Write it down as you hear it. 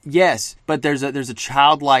Yes, but there's a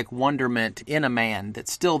childlike wonderment in a man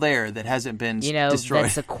that's still there that hasn't been destroyed.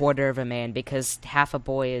 That's a quarter of a man, because half a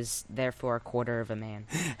boy is therefore a quarter of a man.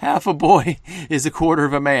 Half a boy is a quarter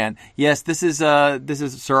of a man. Yes, this is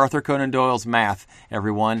Sir Arthur Conan Doyle's math,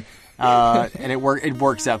 everyone, and it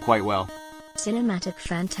works out quite well. Cinematic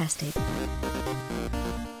Fantastic.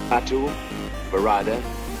 Batu, Barada,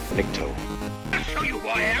 Nikto. I'll show you who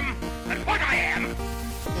I am and what I am.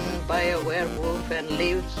 By a werewolf and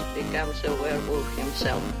lives becomes a werewolf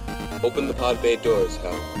himself. Open the pod bay doors,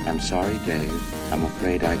 Hal. I'm sorry, Dave. I'm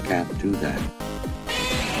afraid I can't do that.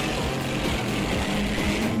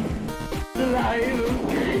 It's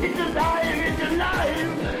alive! It's alive! It's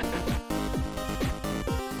alive!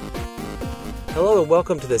 Hello and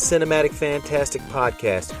welcome to the Cinematic Fantastic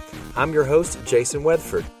Podcast. I'm your host, Jason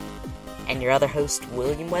Weatherford. And your other host,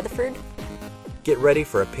 William Weatherford. Get ready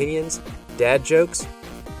for opinions, dad jokes,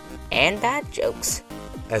 and bad jokes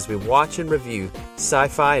as we watch and review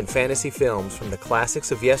sci-fi and fantasy films from the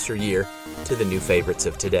classics of yesteryear to the new favorites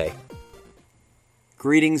of today.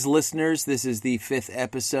 Greetings, listeners. This is the 5th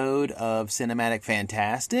episode of Cinematic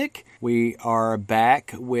Fantastic. We are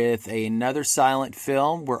back with another silent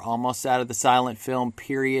film. We're almost out of the silent film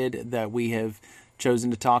period that we have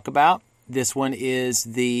chosen to talk about. This one is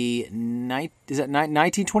the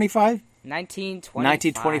 1925?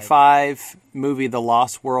 1925 movie The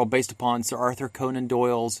Lost World, based upon Sir Arthur Conan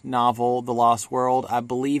Doyle's novel The Lost World. I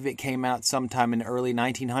believe it came out sometime in the early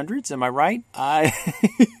 1900s. Am I right? I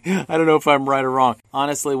don't know if I'm right or wrong.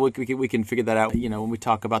 Honestly, we can figure that out, when we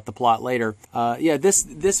talk about the plot later.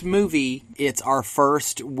 This movie, it's our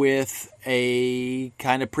first with a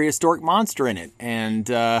kind of prehistoric monster in it, and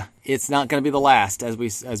it's not going to be the last, as we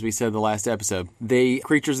said the last episode. The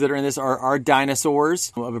creatures that are in this are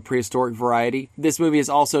dinosaurs of a prehistoric variety. This movie is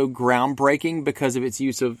also groundbreaking because of its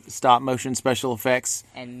use of stop-motion special effects.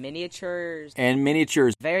 And miniatures.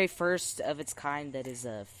 Very first of its kind that is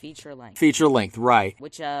a feature-length. Feature-length, right.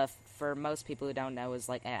 Which, for most people who don't know, is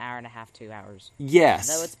like an hour and a half, 2 hours. Yes.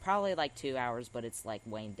 Though it's probably like 2 hours, but it's like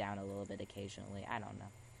weighing down a little bit occasionally. I don't know.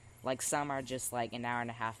 Like, some are just like an hour and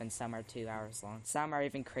a half and some are 2 hours long. Some are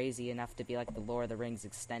even crazy enough to be like the Lord of the Rings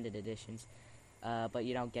extended editions. But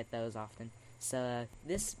you don't get those often. So,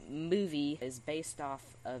 this movie is based off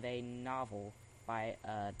of a novel by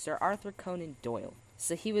Sir Arthur Conan Doyle.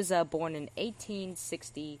 So, he was born in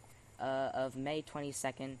 1860 of May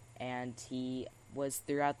 22nd, and he was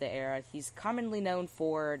throughout the era. He's commonly known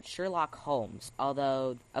for Sherlock Holmes,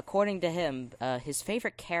 although, according to him, his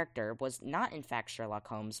favorite character was not in fact Sherlock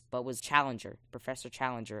Holmes, but was Challenger, Professor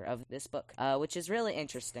Challenger of this book, which is really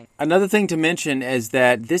interesting. Another thing to mention is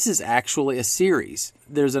that this is actually a series.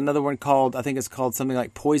 There's another one called, I think it's called something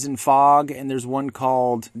like Poison Fog, and there's one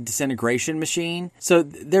called Disintegration Machine. So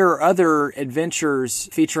there are other adventures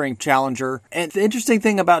featuring Challenger. And the interesting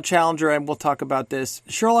thing about Challenger, and we'll talk about this,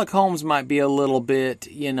 Sherlock Holmes might be a little bit,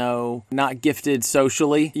 not gifted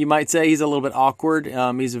socially. You might say he's a little bit awkward.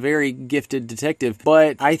 He's a very gifted detective.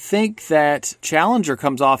 But I think that Challenger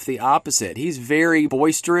comes off the opposite. He's very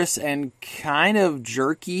boisterous and kind of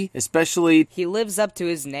jerky, especially... He lives up to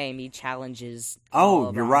his name. He challenges...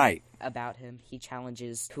 Oh, you're right. About him. He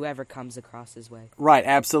challenges whoever comes across his way. Right,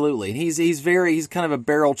 absolutely. He's kind of a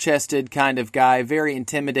barrel-chested kind of guy, very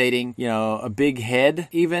intimidating, a big head,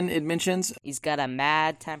 even, it mentions. He's got a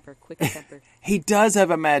mad temper, quick temper. He does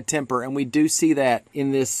have a mad temper, and we do see that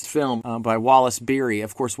in this film by Wallace Beery.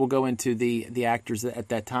 Of course, we'll go into the actors at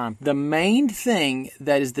that time. The main thing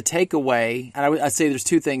that is the takeaway, and I say there's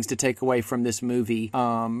two things to take away from this movie.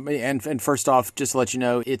 And first off, just to let you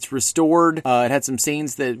know, it's restored. It had some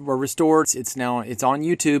scenes that were restored. It's on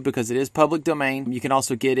YouTube because it is public domain. You can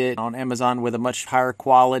also get it on Amazon with a much higher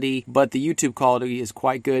quality, but the YouTube quality is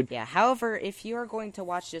quite good. Yeah, however, if you are going to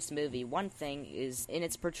watch this movie, one thing is in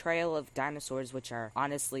its portrayal of dinosaurs, which are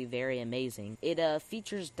honestly very amazing. It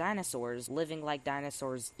features dinosaurs living like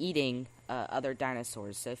dinosaurs, eating other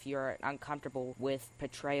dinosaurs. So if you're uncomfortable with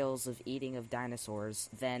portrayals of eating of dinosaurs,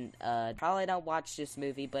 then probably don't watch this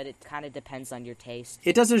movie, but it kind of depends on your taste.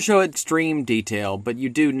 It doesn't show extreme detail, but you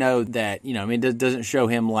do know that, it doesn't show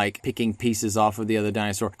him like picking pieces off of the other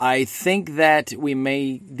dinosaur. I think that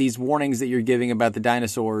these warnings that you're giving about the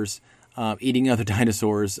dinosaurs, eating other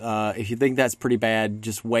dinosaurs. If you think that's pretty bad,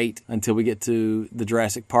 just wait until we get to the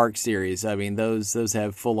Jurassic Park series. I mean, those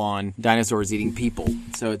have full-on dinosaurs eating people,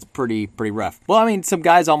 so it's pretty rough. Well, some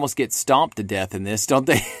guys almost get stomped to death in this, don't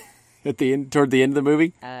they? Toward the end of the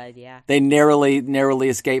movie? yeah. They narrowly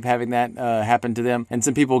escape having that happen to them, and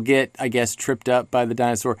some people get, I guess, tripped up by the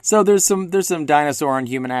dinosaur. So there's some dinosaur and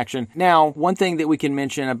human action. Now, one thing that we can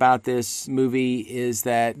mention about this movie is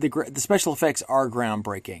that the special effects are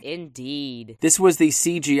groundbreaking. Indeed. This was the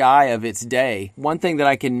CGI of its day. One thing that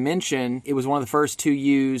I can mention, it was one of the first to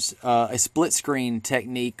use a split screen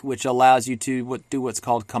technique, which allows you to do what's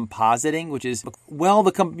called compositing, which is, well,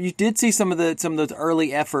 you did see some of those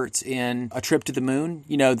early efforts in A Trip to the Moon.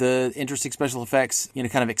 You know, the interesting special effects, you know,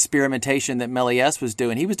 kind of experimentation that Méliès was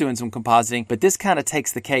doing. He was doing some compositing, but this kind of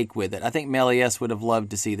takes the cake with it. I think Méliès would have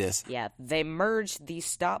loved to see this. Yeah, they merged the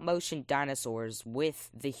stop-motion dinosaurs with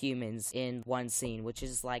the humans in one scene, which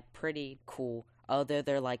is, like, pretty cool. Although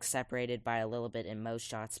they're, like, separated by a little bit in most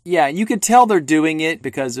shots. Yeah, you can tell they're doing it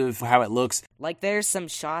because of how it looks. Like, there's some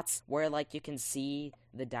shots where, like, you can see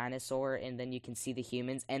the dinosaur and then you can see the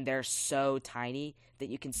humans, and they're so tiny that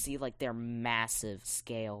you can see, like, their massive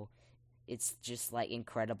scale. It's just, like,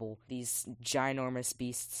 incredible. These ginormous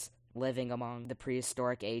beasts living among the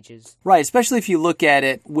prehistoric ages. Right, especially if you look at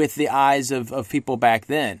it with the eyes of people back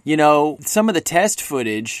then. You know, some of the test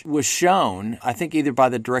footage was shown, I think either by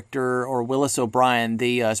the director or Willis O'Brien,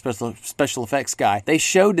 the special effects guy. They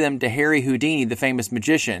showed them to Harry Houdini, the famous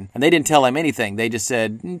magician, and they didn't tell him anything. They just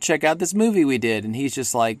said, check out this movie we did. And he's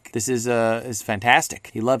just like, this is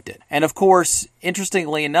fantastic. He loved it. And of course,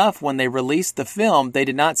 interestingly enough, when they released the film, they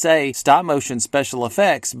did not say stop motion special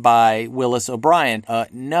effects by Willis O'Brien.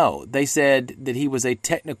 No. They said that he was a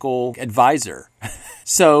technical advisor.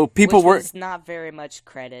 So people Which was not very much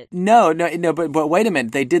credit. No, but wait a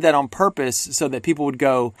minute. They did that on purpose so that people would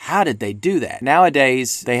go, how did they do that?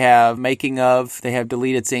 Nowadays, they have making of, they have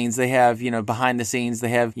deleted scenes, they have, behind the scenes, they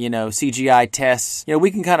have, CGI tests.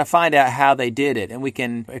 We can kind of find out how they did it, and we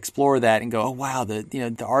can explore that and go, oh wow,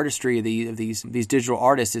 the artistry of these digital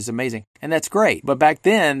artists is amazing. And that's great. But back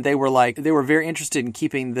then, they were very interested in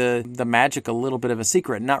keeping the magic a little bit of a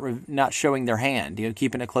secret, not showing their hand,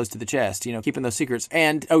 keeping it close to the chest, keeping those secrets.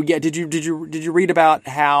 And oh yeah, did you read about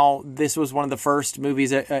how this was one of the first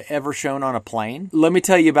movies ever shown on a plane? Let me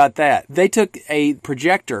tell you about that. They took a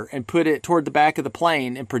projector and put it toward the back of the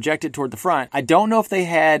plane and projected toward the front. I don't know if they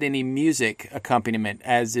had any music accompaniment,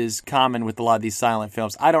 as is common with a lot of these silent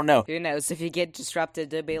films. I don't know. Who knows? If you get disrupted,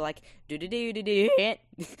 they'll be like do-do-do-do-do,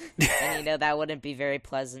 and that wouldn't be very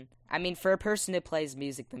pleasant. I mean, for a person who plays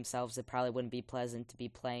music themselves, it probably wouldn't be pleasant to be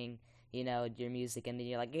playing your music, and then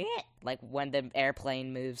you're like when the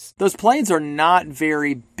airplane moves. Those planes are not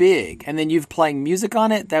very big, and then you've playing music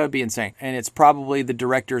on it, that would be insane. And it's probably the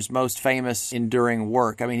director's most famous enduring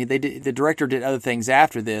work. I mean, the director did other things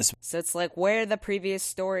after this. So it's like where the previous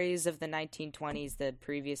stories of the 1920s, the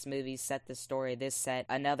previous movies set the story, this set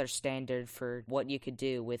another standard for what you could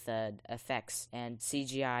do with effects and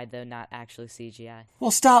CGI, though not actually CGI.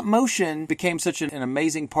 Well, stop motion became such an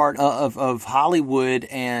amazing part of Hollywood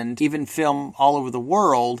and even film all over the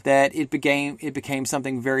world that it became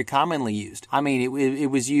something very commonly used. I mean, it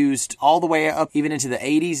was used all the way up even into the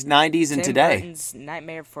 80s, 90s, and today. Tim Burton's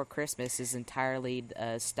Nightmare Before Christmas is entirely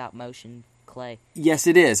stop motion clay. Yes,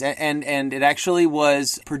 it is. And it actually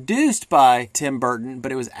was produced by Tim Burton,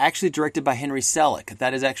 but it was actually directed by Henry Selick.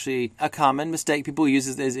 That is actually a common mistake people use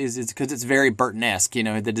is because it's very Burton-esque,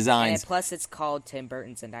 the designs. And plus it's called Tim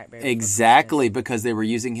Burton's A Nightmare Before Exactly, Christmas. Because they were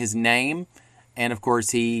using his name. And of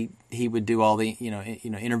course, he would do all the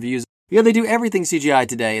interviews. Yeah, they do everything CGI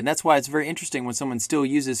today, and that's why it's very interesting when someone still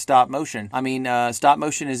uses stop motion. I mean, stop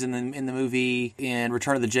motion is in the movie in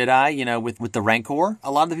Return of the Jedi, with the Rancor.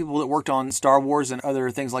 A lot of the people that worked on Star Wars and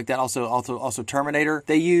other things like that, also Terminator,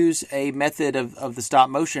 they use a method of the stop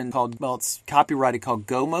motion it's copyrighted, called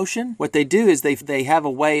Go Motion. What they do is they have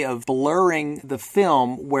a way of blurring the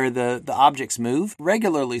film where the objects move.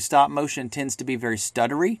 Regularly, stop motion tends to be very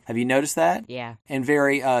stuttery. Have you noticed that? Yeah. And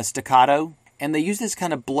very staccato. And they use this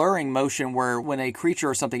kind of blurring motion where when a creature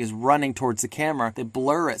or something is running towards the camera, they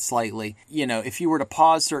blur it slightly. If you were to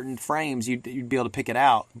pause certain frames, you'd be able to pick it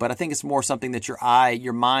out. But I think it's more something that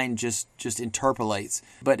your mind just interpolates.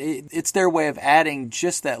 But it's their way of adding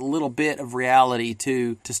just that little bit of reality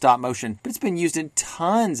to stop motion. But it's been used in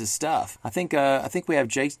tons of stuff. I think we have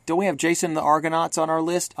don't we have Jason and the Argonauts on our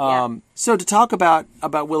list? Yeah. So to talk about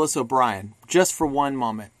Willis O'Brien, just for one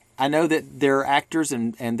moment. I know that they're actors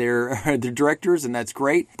and they're directors, and that's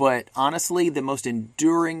great. But honestly, the most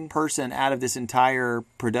enduring person out of this entire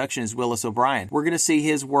production is Willis O'Brien. We're going to see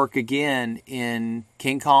his work again in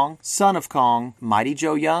King Kong, Son of Kong, Mighty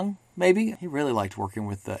Joe Young. maybe. He really liked working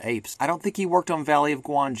with the apes. I don't think he worked on Valley of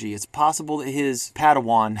Gwangi. It's possible that his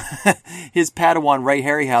Padawan, Ray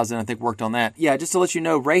Harryhausen, I think worked on that. Yeah, just to let you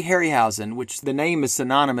know, Ray Harryhausen, which the name is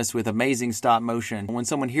synonymous with amazing stop motion. When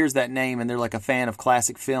someone hears that name and they're like a fan of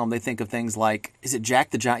classic film, they think of things like, is it Jack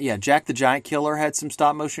the Giant? Yeah, Jack the Giant Killer had some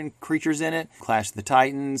stop motion creatures in it. Clash of the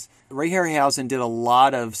Titans. Ray Harryhausen did a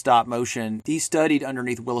lot of stop motion. He studied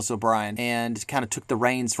underneath Willis O'Brien and kind of took the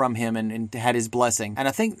reins from him and had his blessing. And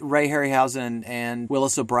I think Ray Harryhausen and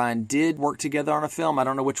Willis O'Brien did work together on a film. I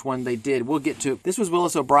don't know which one they did. We'll get to. This was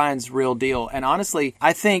Willis O'Brien's real deal. And honestly,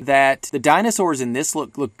 I think that the dinosaurs in this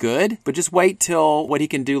look good, but just wait till what he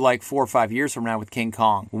can do like 4 or 5 years from now with King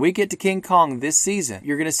Kong. When we get to King Kong this season,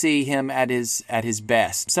 you're going to see him at his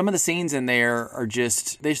best. Some of the scenes in there are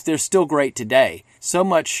just, they're still great today. So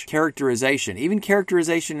much characterization, even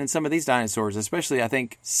characterization in some of these dinosaurs, especially I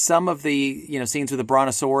think some of the, scenes with the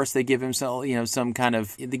Brontosaurus, they give him some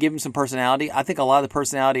personality. I think a lot of the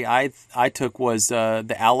personality I took was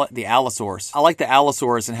the Allosaurus. I like the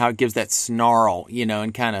Allosaurus and how it gives that snarl,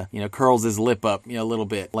 and kind of, curls his lip up, a little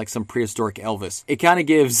bit like some prehistoric Elvis. It kind of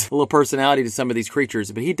gives a little personality to some of these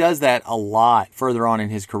creatures, but he does that a lot further on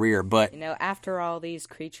in his career. But, after all, these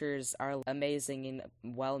creatures are amazing and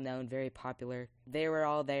well-known, very popular. They were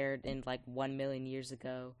all there in like 1 million years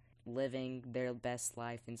ago, living their best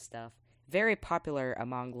life and stuff. Very popular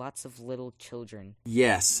among lots of little children.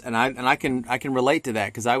 Yes, and I can relate to that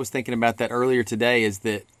because I was thinking about that earlier today. Is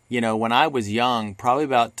that when I was young, probably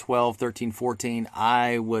about 12, 13, 14,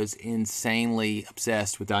 I was insanely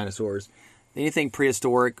obsessed with dinosaurs. Anything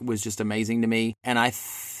prehistoric was just amazing to me. And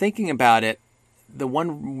thinking about it, the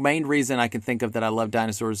one main reason I can think of that I love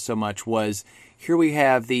dinosaurs so much was here we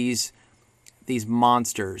have these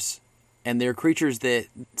monsters, and they're creatures that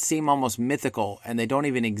seem almost mythical, and they don't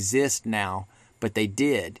even exist now, but they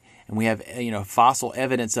did. And we have, fossil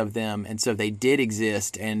evidence of them, and so they did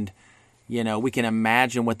exist, and, we can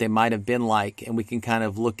imagine what they might have been like, and we can kind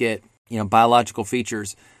of look at, biological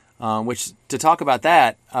features, which, to talk about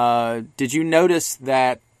that, did you notice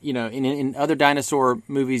that, in other dinosaur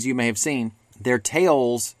movies you may have seen, their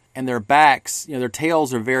tails and their backs, their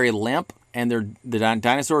tails are very limp, and the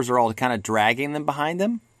dinosaurs are all kind of dragging them behind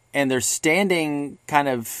them. And they're standing kind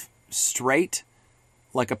of straight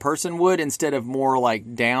like a person would instead of more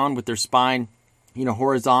like down with their spine,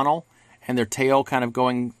 horizontal, and their tail kind of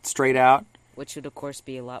going straight out. Which would, of course,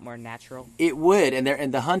 be a lot more natural. It would,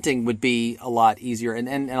 and the hunting would be a lot easier. And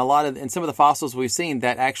some of the fossils we've seen,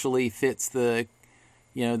 that actually fits the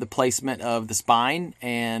placement of the spine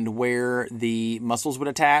and where the muscles would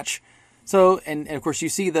attach. So, and of course you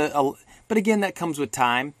see but again, that comes with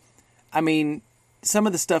time. I mean, some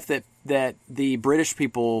of the stuff that the British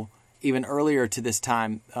people, even earlier to this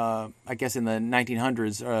time, I guess in the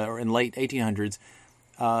 1900s or in late 1800s,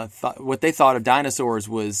 what they thought of dinosaurs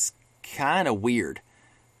was kind of weird.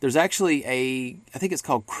 There's actually I think it's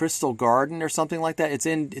called Crystal Garden or something like that. It's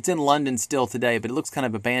in London still today, but it looks kind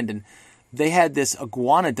of abandoned. They had this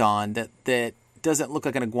iguanodon that doesn't look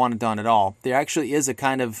like an iguanodon at all. There actually is a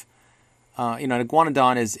kind of an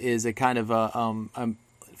iguanodon is a kind of a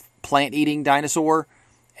plant-eating dinosaur,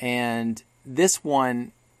 and this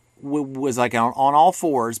one was like on all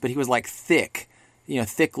fours, but he was like thick,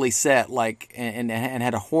 thickly set, like and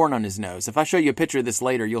had a horn on his nose. If I show you a picture of this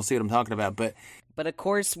later, you'll see what I'm talking about. But of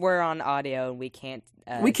course, we're on audio, and we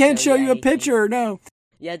can't show you a picture. No.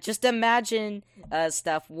 Yeah, just imagine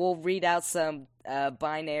stuff. We'll read out some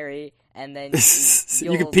binary. And then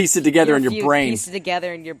you can piece it together in your brain. Piece it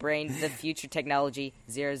together in your brain. The future technology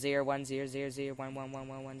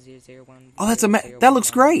 001000111110001. Oh, that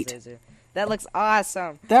looks great. That looks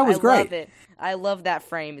awesome. That was great. I love it. I love that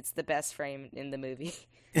frame. It's the best frame in the movie.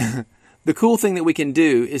 The cool thing that we can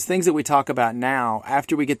do is things that we talk about now.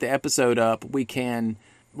 After we get the episode up, we can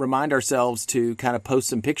remind ourselves to kind of post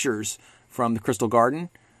some pictures from the Crystal Garden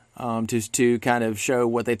to kind of show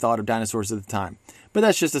what they thought of dinosaurs at the time. But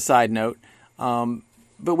that's just a side note.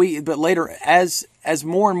 But later, as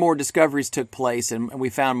more and more discoveries took place, and we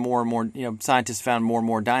found more and more, scientists found more and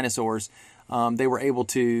more dinosaurs, they were able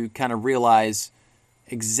to kind of realize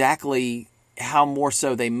exactly how more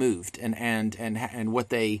so they moved and what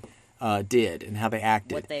they did and how they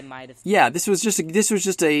acted. What they might have. Yeah, this was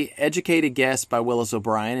just a educated guess by Willis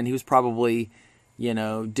O'Brien, and he was probably,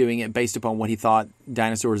 doing it based upon what he thought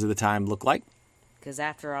dinosaurs of the time looked like. Because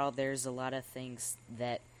after all, there's a lot of things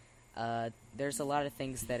that are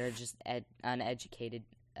just uneducated,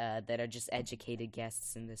 that are just educated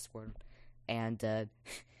guesses in this world, and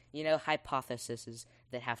hypotheses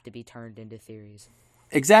that have to be turned into theories.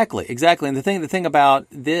 Exactly. And the thing about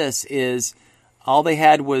this is, all they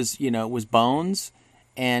had was bones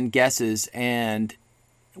and guesses, and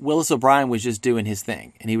Willis O'Brien was just doing his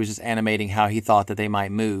thing, and he was just animating how he thought that they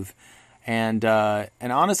might move, and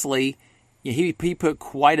honestly, he put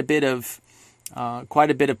quite a bit of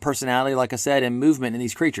personality, like I said, and movement in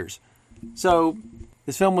these creatures. So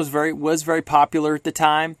this film was very popular at the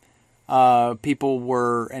time. People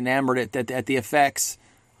were enamored at the effects.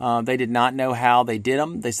 They did not know how they did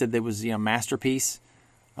them. They said it was masterpiece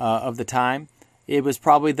of the time. It was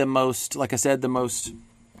probably the most, like I said, the most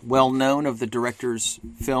well known of the director's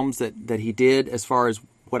films that he did, as far as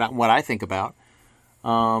what I think about.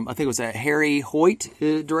 I think it was Harry Hoyt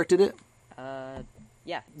who directed it.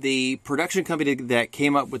 Yeah. The production company that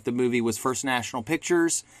came up with the movie was First National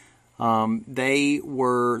Pictures. They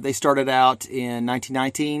started out in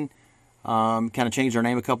 1919, kind of changed their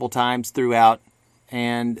name a couple times throughout,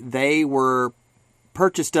 and they were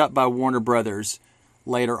purchased up by Warner Brothers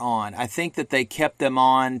later on. I think that they kept them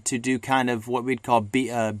on to do kind of what we'd call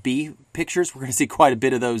B pictures. We're going to see quite a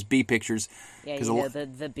bit of those B pictures. Yeah,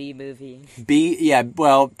 the B movie.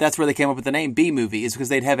 Well, that's where they came up with the name B movie, is because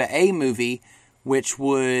they'd have an A movie, which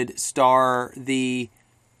would star the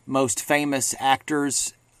most famous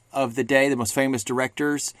actors of the day, the most famous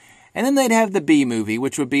directors. And then they'd have the B movie,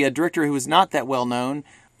 which would be a director who was not that well known,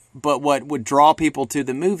 but what would draw people to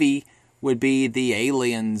the movie would be the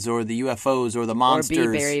aliens or the UFOs or the monsters.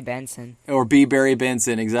 Or B. Barry Benson. Or B. Barry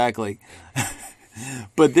Benson, exactly.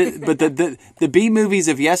 But the B movies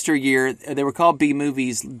of yesteryear, they were called B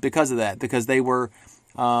movies because of that, because they were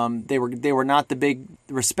not the big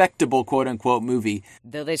respectable quote unquote movie.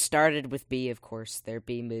 Though they started with B, of course, they're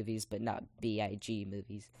B movies, but not BIG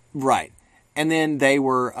movies. Right, and then they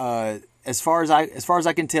were, as far as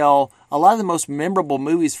I can tell, a lot of the most memorable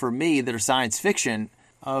movies for me that are science fiction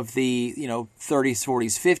of the 30s,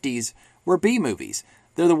 40s, 50s were B movies.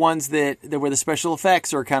 They're the ones that where the special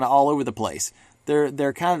effects are kind of all over the place.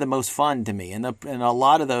 They're kind of the most fun to me, and a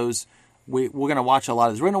lot of those. We're going to watch a lot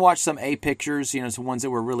of those. We're going to watch some A pictures, some ones that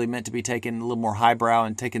were really meant to be taken a little more highbrow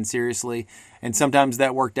and taken seriously. And sometimes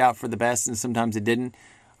that worked out for the best, and sometimes it didn't.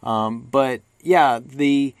 But yeah,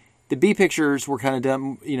 the B pictures were kind of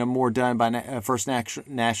done, more done by First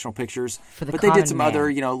National Pictures. But they did some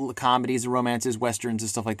other, comedies and romances, westerns and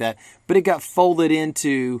stuff like that. But it got folded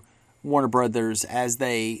into Warner Brothers as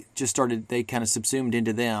they kind of subsumed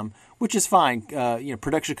into them, which is fine.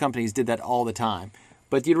 Production companies did that all the time.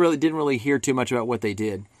 But you didn't really hear too much about what they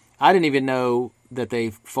did. I didn't even know that they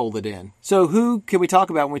folded in. So who can we talk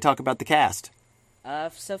about when we talk about the cast?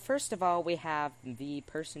 So first of all, we have the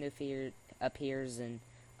person who appears in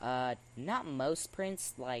not most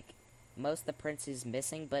prints, like most of the prints is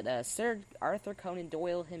missing, but Sir Arthur Conan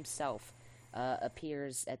Doyle himself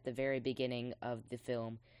appears at the very beginning of the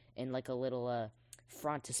film in like a little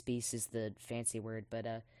frontispiece is the fancy word, but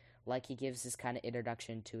like he gives his kind of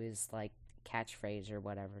introduction to his like catchphrase or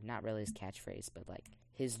whatever. Not really his catchphrase, but like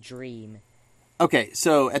his dream. Okay,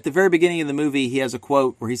 so at the very beginning of the movie, he has a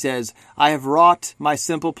quote where he says, "I have wrought my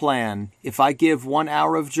simple plan. If I give 1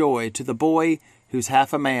 hour of joy to the boy who's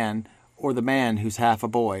half a man, or the man who's half a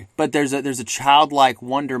boy." But there's a childlike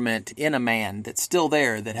wonderment in a man that's still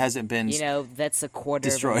there that hasn't been that's a quarter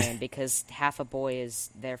destroyed. Of a man, because half a boy is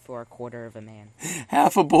therefore a quarter of a man.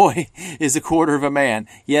 Half a boy is a quarter of a man.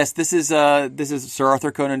 Yes, this is Sir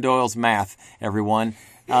Arthur Conan Doyle's math, everyone,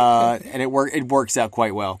 and it works out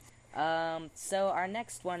quite well. So our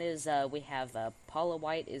next one is we have Paula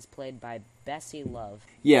White is played by Bessie Love.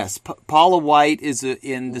 Yes, Paula White is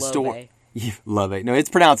in the story. Love it. No, it's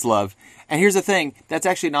pronounced Love. And here's the thing. That's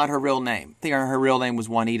actually not her real name. I think her real name was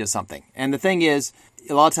Juanita something. And the thing is,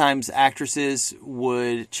 a lot of times actresses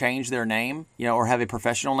would change their name, or have a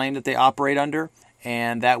professional name that they operate under.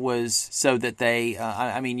 And that was so that they,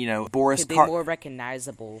 Boris... Could be more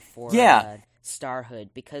recognizable for starhood.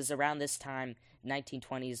 Because around this time,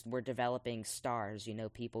 1920s, we're developing stars,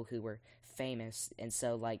 people who were famous. And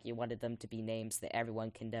so, you wanted them to be names that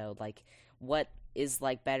everyone can know. What is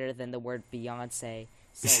better than the word Beyonce?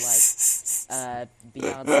 So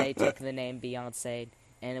Beyonce took the name Beyonce,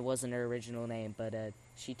 and it wasn't her original name, but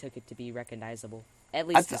she took it to be recognizable. At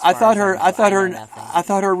least I thought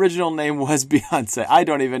her original name was Beyonce. I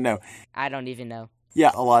don't even know.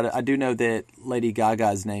 Yeah, I do know that Lady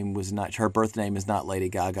Gaga's name was not, her birth name is not Lady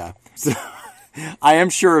Gaga. So I am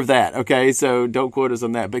sure of that. Okay, so don't quote us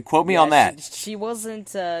on that, but quote me on that. She wasn't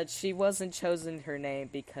chosen her name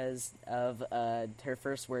because of her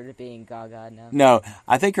first word being Gaga. No,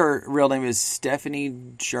 I think her real name is Stephanie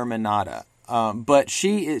Germanotta. But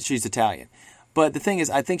she's Italian. But the thing is,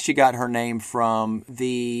 I think she got her name from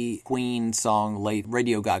the Queen song late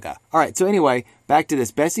Radio Gaga. All right, so anyway, back to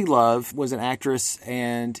this. Bessie Love was an actress,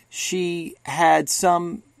 and she had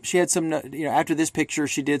some, after this picture,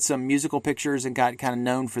 she did some musical pictures and got kind of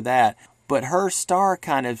known for that. But her star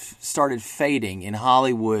kind of started fading in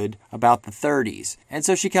Hollywood about the 30s. And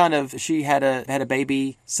so she had a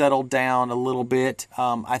baby, settled down a little bit.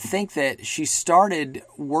 I think that she started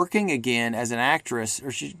working again as an actress,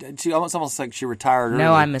 or she almost like she retired early.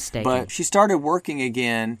 No, I'm mistaken. But she started working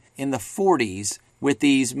again in the 40s with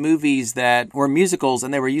these movies that were musicals,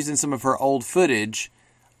 and they were using some of her old footage,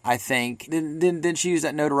 I think. Then she used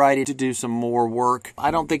that notoriety to do some more work. I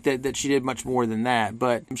don't think that she did much more than that,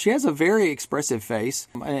 but she has a very expressive face,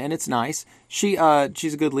 and it's nice. She's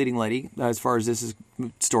a good leading lady as far as this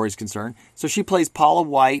story is concerned. So she plays Paula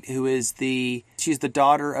White, she's the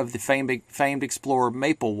daughter of the famed explorer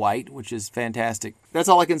Maple White, which is fantastic. That's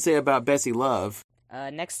all I can say about Bessie Love.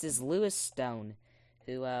 Next is Lewis Stone,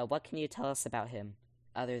 who, what can you tell us about him,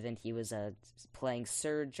 other than he was playing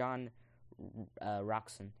Sir John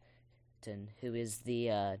Roxington, who is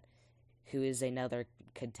another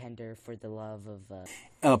contender for the love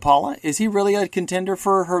of Paula? Is he really a contender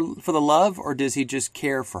for the love, or does he just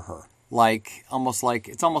care for her? Almost like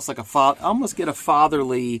a almost get a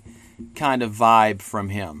fatherly kind of vibe from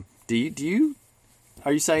him.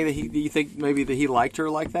 Are you saying that do you think maybe that he liked her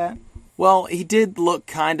like that? Well, he did look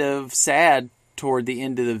kind of sad toward the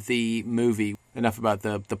end of the movie. Enough about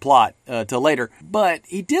the plot till later. But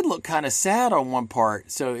he did look kind of sad on one part.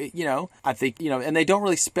 So, I think, and they don't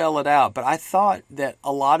really spell it out. But I thought that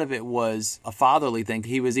a lot of it was a fatherly thing.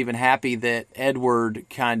 He was even happy that Edward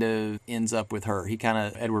kind of ends up with her.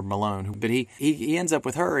 Edward Malone. But he ends up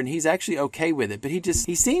with her, and he's actually okay with it. But he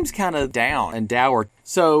seems kind of down and dour.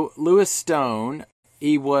 So, Lewis Stone,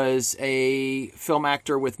 he was a film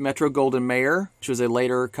actor with Metro-Goldwyn-Mayer, which was a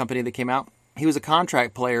later company that came out. He was a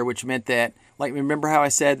contract player, which meant that, remember how I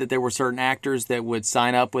said that there were certain actors that would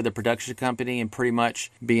sign up with a production company and pretty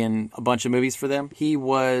much be in a bunch of movies for them? He's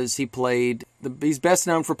best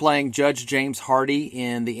known for playing Judge James Hardy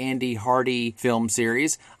in the Andy Hardy film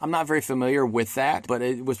series. I'm not very familiar with that, but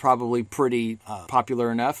it was probably pretty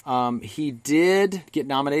popular enough. He did get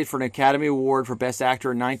nominated for an Academy Award for Best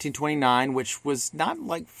Actor in 1929, which was not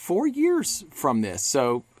 4 years from this.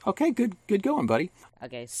 So, okay, good going, buddy.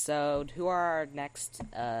 Okay, so who are our next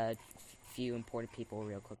few important people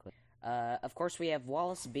real quickly? Of course, we have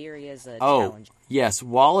Wallace Beery as a challenge. Yes,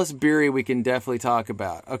 Wallace Beery we can definitely talk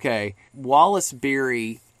about. Okay, Wallace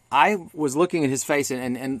Beery, I was looking at his face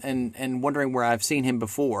and wondering where I've seen him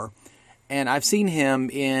before. And I've seen him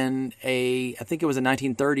in I think it was a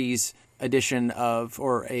 1930s edition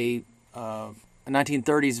or a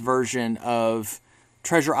 1930s version of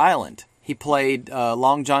Treasure Island. He played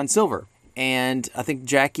Long John Silver. And I think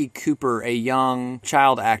Jackie Cooper, a young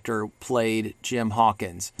child actor, played Jim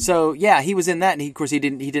Hawkins. So yeah, he was in that, and of course he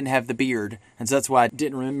didn't have the beard, and so that's why I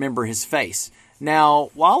didn't remember his face.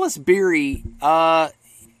 Now Wallace Beery,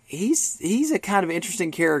 he's a kind of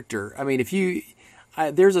interesting character. I mean,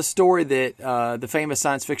 there's a story that the famous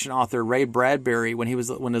science fiction author Ray Bradbury, when he was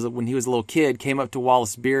a little kid, came up to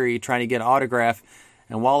Wallace Beery trying to get an autograph,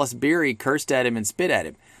 and Wallace Beery cursed at him and spit at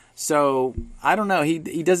him. So, I don't know, he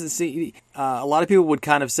doesn't see, a lot of people would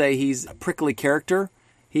kind of say he's a prickly character.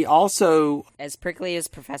 He also... As prickly as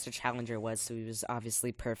Professor Challenger was, so he was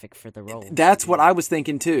obviously perfect for the role. That's what I was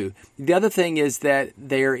thinking too. The other thing is that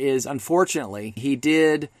unfortunately, he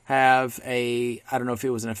did have I don't know if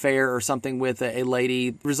it was an affair or something with a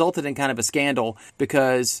lady, resulted in kind of a scandal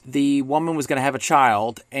because the woman was going to have a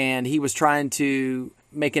child, and he was trying to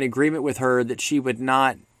make an agreement with her that she would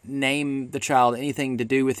not name the child anything to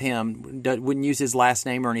do with him, wouldn't use his last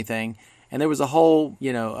name or anything. And there was a whole,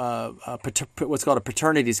 what's called a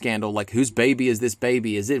paternity scandal, like whose baby is this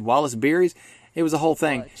baby? Is it Wallace Beery's? It was a whole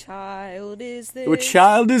thing. What child is this? What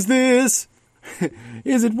child is this?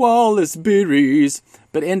 Is it Wallace Beery's?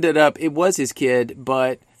 But ended up, it was his kid,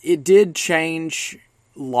 but it did change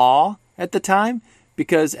law at the time,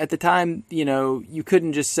 because at the time, you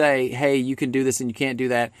couldn't just say, hey, you can do this and you can't do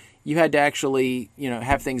that. You had to actually,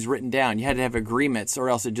 have things written down. You had to have agreements,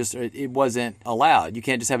 or else it wasn't allowed. You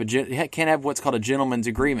can't just can't have what's called a gentleman's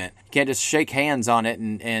agreement. You can't just shake hands on it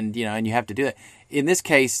and you have to do it. In this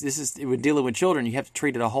case, when dealing with children, you have to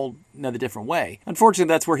treat it a whole another different way.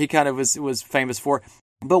 Unfortunately, that's where he kind of was famous for.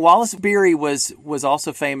 But Wallace Beery was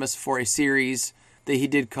also famous for a series that he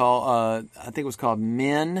did call, I think it was called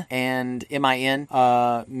Men and M-I-N,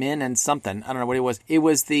 Men and something. I don't know what it was. It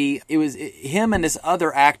was him and this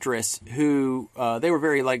other actress who, they were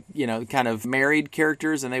very kind of married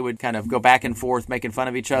characters, and they would kind of go back and forth making fun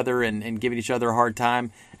of each other and giving each other a hard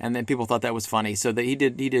time. And then people thought that was funny. So that he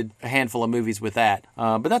did a handful of movies with that.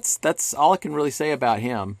 But that's all I can really say about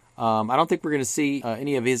him. I don't think we're going to see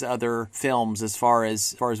any of his other films as far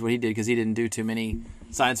as what he did, because he didn't do too many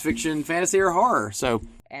science fiction, fantasy, or horror. So.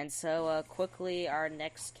 And so, quickly, our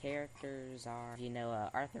next characters are,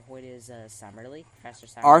 Arthur Hoyt is Summerlee, Professor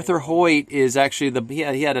Summerlee. Arthur Hoyt is actually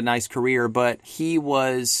he had a nice career, but he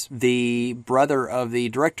was the brother of the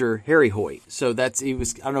director Harry Hoyt. So I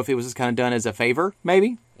don't know if he was just kind of done as a favor,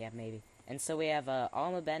 maybe. Yeah, maybe. And so we have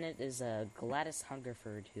Alma Bennett is Gladys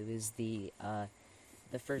Hungerford, who is the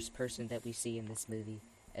first person that we see in this movie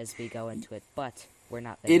as we go into it, but we're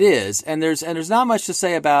not there. It is, and there's not much to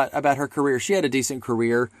say about her career. She had a decent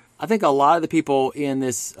career. I think a lot of the people in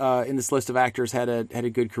this list of actors had a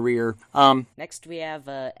good career. Next we have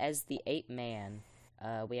as the Ape Man,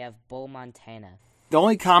 we have Bull Montana. The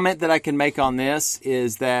only comment that I can make on this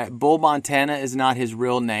is that Bull Montana is not his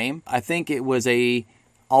real name. I think it was a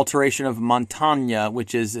alteration of Montana,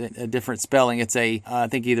 which is a different spelling. It's I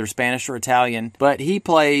think either Spanish or Italian. But he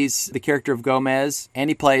plays the character of Gomez, and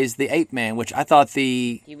he plays the Ape Man, which I thought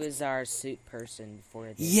He was our suit person for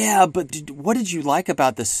this. Yeah, but what did you like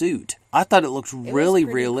about the suit? I thought it looked really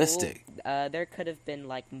realistic. Cool. There could have been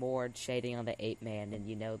more shading on the Ape Man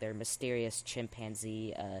and, their mysterious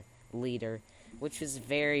chimpanzee leader, which was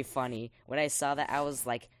very funny. When I saw that, I was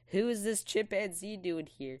like, who is this chimpanzee doing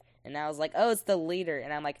here? And I was like, oh, it's the leader.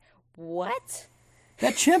 And I'm like, what?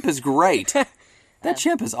 That chimp is great. That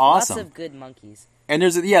chimp is awesome. Lots of good monkeys. And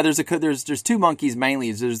there's two monkeys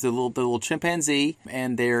mainly. There's the little chimpanzee,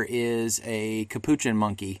 and there is a capuchin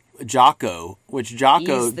monkey, Jocko.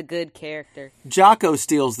 He's the good character. Jocko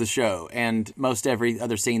steals the show and most every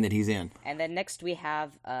other scene that he's in. And then next we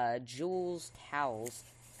have Jules Cowles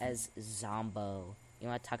as Zombo. You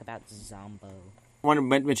want to talk about Zombo? I want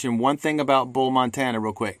to mention one thing about Bull Montana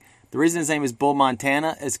real quick. The reason his name is Bull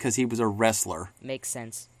Montana is because he was a wrestler. Makes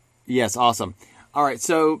sense. Yes, awesome. All right,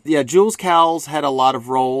 so, Jules Cowles had a lot of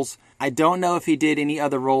roles. I don't know if he did any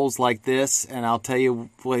other roles like this, and I'll tell you,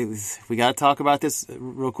 we got to talk about this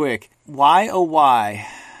real quick. Why, oh why,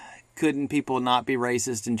 couldn't people not be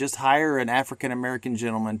racist and just hire an African-American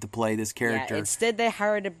gentleman to play this character? Yeah, instead they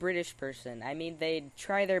hired a British person. I mean, they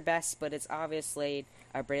try their best, but it's obviously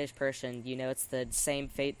a British person. It's the same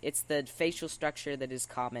it's the facial structure that is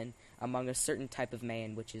common among a certain type of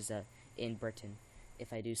man, which is in Britain,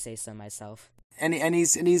 if I do say so myself. And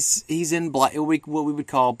he's in black, what we would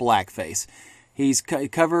call blackface. He's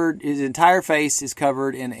covered, his entire face is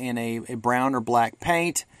covered in a brown or black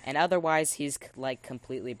paint. And otherwise, he's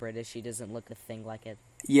completely British. He doesn't look a thing like it.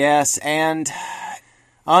 Yes, and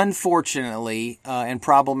unfortunately and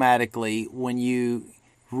problematically, when you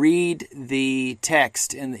read the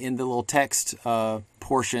text in the little text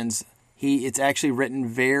portions, it's actually written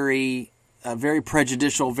very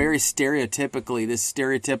prejudicial, very stereotypically, this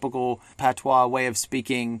stereotypical patois way of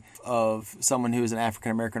speaking of someone who is an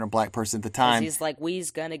African American or black person at the time. He's like,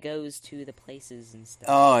 we's gonna goes to the places and stuff.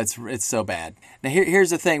 Oh, it's so bad. Now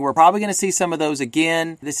here's the thing: we're probably going to see some of those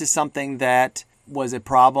again. This is something that was a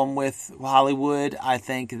problem with Hollywood. I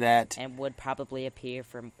think that... And would probably appear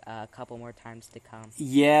for a couple more times to come.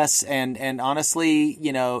 Yes, and honestly,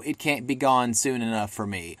 it can't be gone soon enough for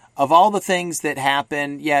me. Of all the things that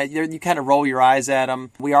happen, you kind of roll your eyes at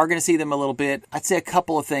them. We are going to see them a little bit. I'd say a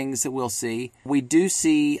couple of things that we'll see. We do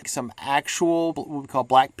see some actual, what we call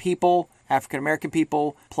black people, African-American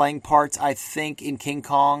people, playing parts, I think, in King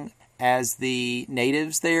Kong as the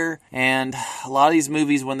natives there. And a lot of these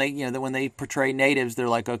movies, when they portray natives, they're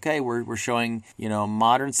like, okay, we're showing,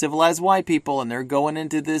 modern civilized white people, and they're going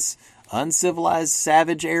into this uncivilized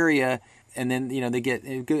savage area, and then they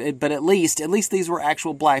get. But at least these were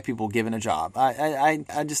actual black people given a job. I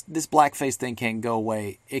just, this blackface thing can't go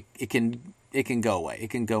away. It can go away. It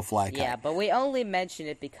can go fly. Yeah, but we only mention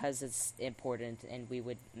it because it's important, and we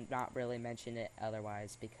would not really mention it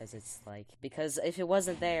otherwise, because because if it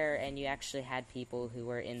wasn't there and you actually had people who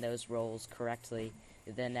were in those roles correctly,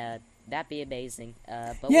 then That'd be amazing.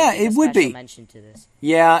 But Yeah, we'll give it a would special be. mention to this.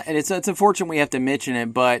 Yeah, and it's unfortunate we have to mention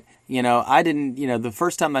it, but, I didn't, the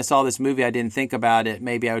first time I saw this movie, I didn't think about it.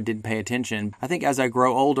 Maybe I didn't pay attention. I think as I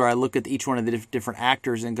grow older, I look at each one of the different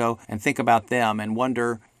actors and go and think about them and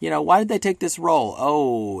wonder, why did they take this role?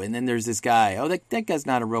 Oh, and then there's this guy. Oh, that guy's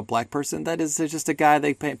not a real black person. That is just a guy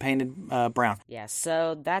they painted brown. Yeah,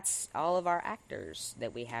 so that's all of our actors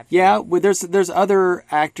that we have. Yeah, here. well, there's other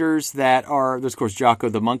actors that are, there's of course Jocko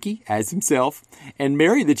the monkey as himself, and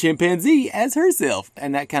Mary the chimpanzee as herself,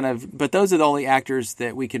 and that kind of. But those are the only actors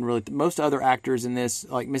that we can really. Most other actors in this,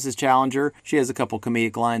 like Mrs. Challenger, she has a couple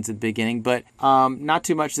comedic lines at the beginning, but not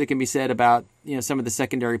too much that can be said about some of the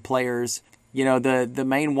secondary players. The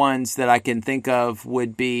main ones that I can think of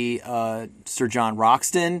would be Sir John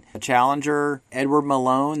Roxton, Challenger, Edward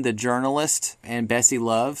Malone, the journalist, and Bessie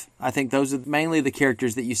Love. I think those are mainly the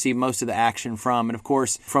characters that you see most of the action from, and of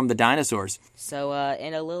course from the dinosaurs. So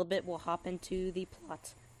in a little bit, we'll hop into the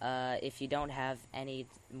plot. If you don't have any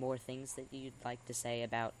more things that you'd like to say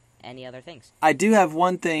about any other things. I do have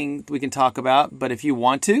one thing we can talk about, but if you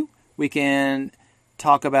want to, we can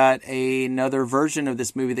talk about another version of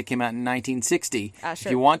this movie that came out in 1960. Sure. If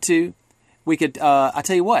you want to, we could. I'll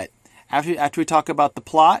tell you what. After we talk about the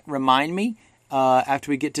plot, remind me.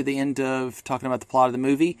 After we get to the end of talking about the plot of the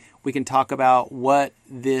movie, we can talk about what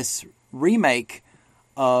this remake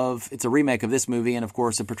of. It's a remake of this movie, and of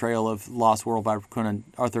course, a portrayal of Lost World by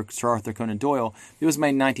Sir Arthur Conan Doyle. It was made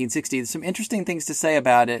in 1960. There's some interesting things to say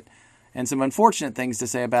about it, and some unfortunate things to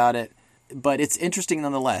say about it. But it's interesting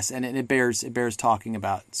nonetheless, and it bears talking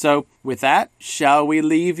about. So, with that, shall we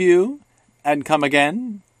leave you and come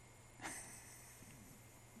again?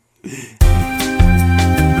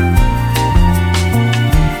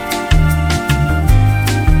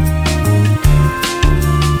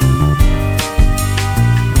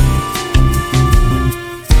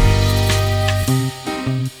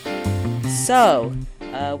 So,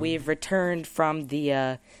 we've returned from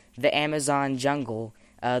the Amazon jungle.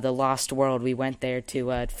 The Lost World. We went there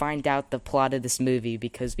to find out the plot of this movie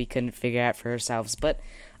because we couldn't figure it out for ourselves. But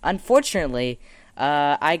unfortunately,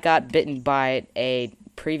 I got bitten by a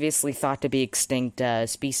previously thought to be extinct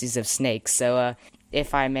species of snake. So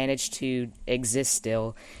if I manage to exist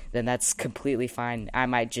still, then that's completely fine. I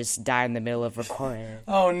might just die in the middle of recording.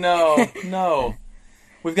 Oh no, no!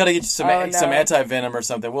 We've got to get you some some anti-venom or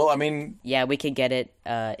something. Well, I mean, yeah, we could get it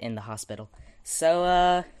in the hospital.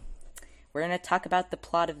 So we're going to talk about the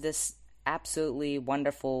plot of this absolutely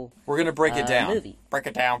wonderful we're going to break it down. Movie. Break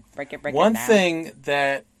it down. Break it One down. thing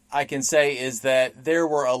that I can say is that there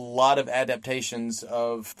were a lot of adaptations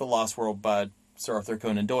of The Lost World by Sir Arthur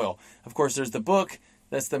Conan Doyle. Of course, there's the book.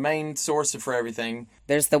 That's the main source for everything.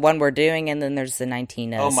 There's the one we're doing, and then there's the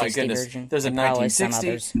 1960 oh my goodness. version. There's a and probably some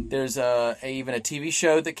 1960. others. There's even a TV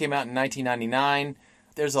show that came out in 1999.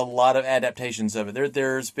 There's a lot of adaptations of it.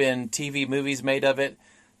 There's been TV movies made of it.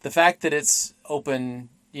 The fact that it's open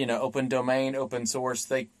domain, open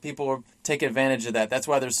source, people take advantage of that. That's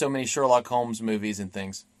why there's so many Sherlock Holmes movies and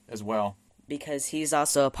things as well. Because he's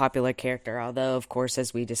also a popular character, although, of course,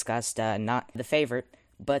 as we discussed, not the favorite,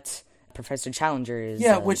 but Professor Challenger is...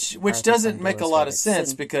 Yeah, which doesn't make a lot of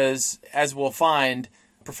sense because, as we'll find,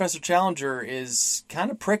 Professor Challenger is kind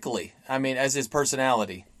of prickly, as his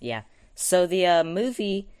personality. Yeah. So the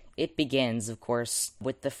movie... It begins, of course,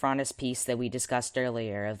 with the frontispiece that we discussed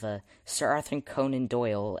earlier of Sir Arthur Conan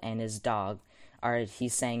Doyle and his dog.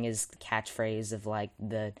 He's saying his catchphrase of,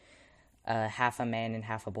 the half a man and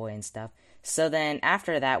half a boy and stuff. So then,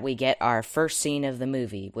 after that, we get our first scene of the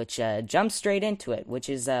movie, which jumps straight into it, which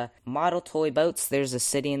is model toy boats. There's a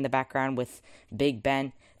city in the background with Big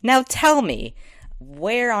Ben. Now tell me,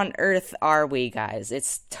 where on earth are we, guys?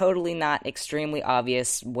 It's totally not extremely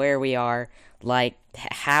obvious where we are.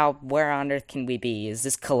 Where on earth can we be? Is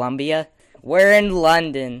this Colombia? We're in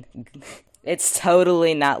London. It's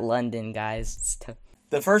totally not London, guys.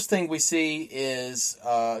 The first thing we see is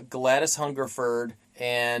Gladys Hungerford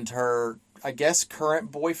and her, I guess,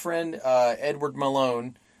 current boyfriend, Edward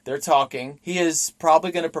Malone. They're talking. He is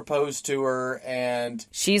probably going to propose to her, and...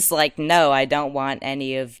 She's like, no, I don't want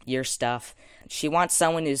any of your stuff. She wants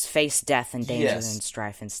someone who's faced death and danger and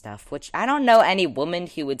strife and stuff, which I don't know any woman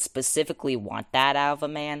who would specifically want that out of a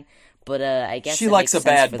man, but I guess she likes a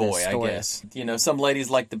bad boy, I guess. Some ladies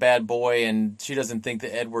like the bad boy, and she doesn't think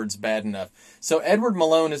that Edward's bad enough. So Edward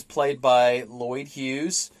Malone is played by Lloyd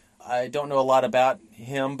Hughes. I don't know a lot about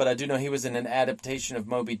him, but I do know he was in an adaptation of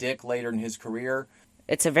Moby Dick later in his career.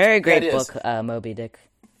 It's a very great book, Moby Dick.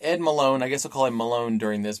 Ed Malone, I guess I'll call him Malone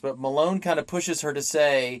during this, but Malone kind of pushes her to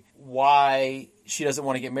say why she doesn't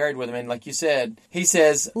want to get married with him. And like you said, he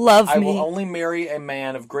says, Love I me. will only marry a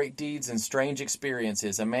man of great deeds and strange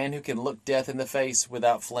experiences, a man who can look death in the face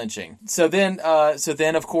without flinching. So then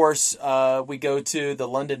of course, we go to the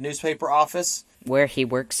London newspaper office. Where he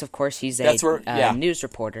works, of course, he's That's where- yeah. news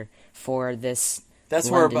reporter for this. That's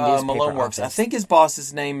London where newspaper Malone works. office. I think his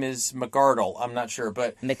boss's name is McArdle. I'm not sure,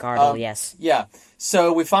 but McArdle, yes. Yeah.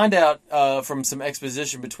 So we find out from some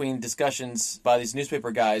exposition between discussions by these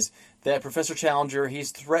newspaper guys that Professor Challenger,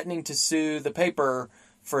 he's threatening to sue the paper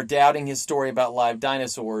for doubting his story about live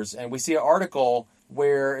dinosaurs. And we see an article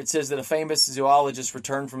where it says that a famous zoologist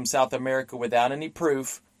returned from South America without any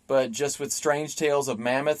proof, but just with strange tales of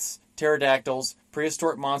mammoths, pterodactyls,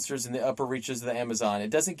 prehistoric monsters in the upper reaches of the Amazon. It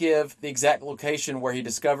doesn't give the exact location where he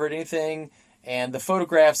discovered anything, and the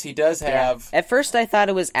photographs he does have... At first I thought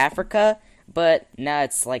it was Africa, but now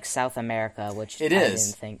it's like South America, which It I is.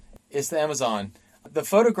 didn't think. It's the Amazon. The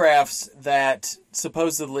photographs that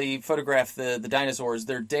supposedly photograph the dinosaurs,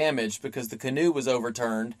 they're damaged because the canoe was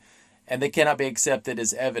overturned, and they cannot be accepted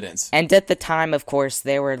as evidence. And at the time, of course,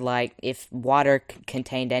 they were like, if water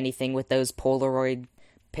contained anything with those Polaroid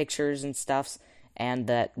pictures and stuffs, and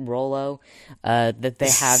that Rollo that they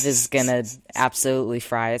have is gonna absolutely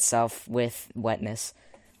fry itself with wetness.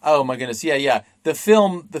 Oh my goodness, yeah. The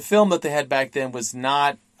film that they had back then was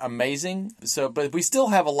not amazing. So, but we still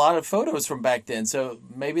have a lot of photos from back then. So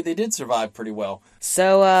maybe they did survive pretty well.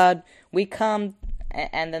 So we come,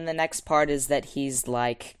 and then the next part is that he's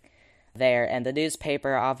like there, and the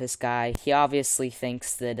newspaper office guy, he obviously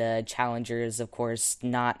thinks that Challenger is, of course,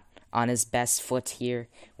 not on his best foot here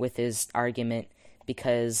with his argument,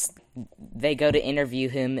 because they go to interview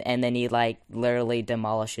him and then he like literally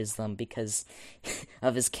demolishes them because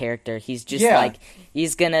of his character. He's just like,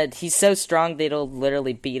 he's so strong that he'll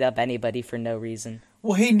literally beat up anybody for no reason.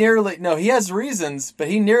 Well, he has reasons, but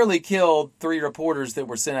he nearly killed 3 reporters that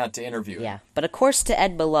were sent out to interview him. Yeah, but of course to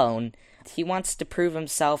Ed Malone, he wants to prove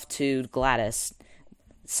himself to Gladys.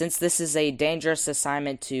 Since this is a dangerous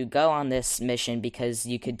assignment to go on this mission because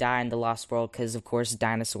you could die in the Lost World because, of course,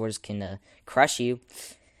 dinosaurs can crush you.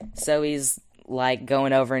 So he's, like,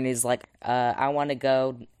 going over and he's like, I want to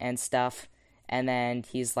go and stuff. And then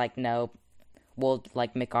he's like, no. Well,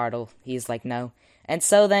 like, McArdle, he's like, no. And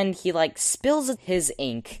so then he, like, spills his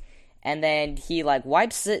ink and then he, like,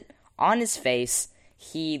 wipes it on his face.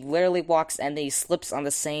 He literally walks and then he slips on the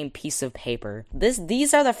same piece of paper.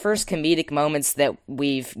 These are the first comedic moments that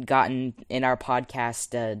we've gotten in our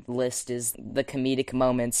podcast list, is the comedic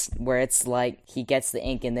moments where it's like he gets the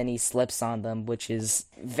ink and then he slips on them, which is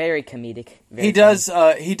very comedic. He does.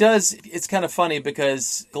 It's kind of funny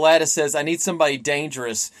because Gladys says, I need somebody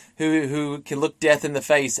dangerous who can look death in the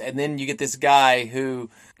face. And then you get this guy who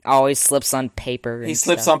always slips on paper. He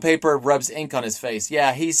slips on paper, rubs ink on his face.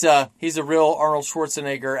 Yeah, he's a real Arnold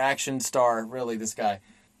Schwarzenegger action star, really, this guy.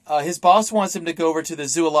 His boss wants him to go over to the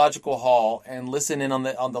zoological hall and listen in on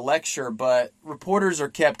the lecture, but reporters are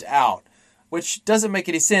kept out, which doesn't make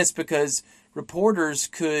any sense because reporters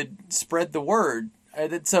could spread the word.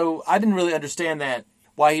 So I didn't really understand that,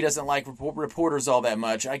 why he doesn't like reporters all that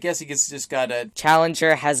much. I guess he's just got a...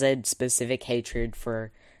 Challenger has a specific hatred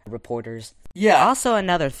for reporters. Yeah. Also,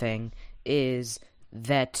 another thing is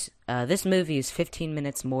that this movie is 15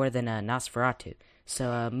 minutes more than Nosferatu.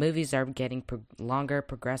 So movies are getting longer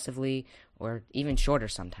progressively, or even shorter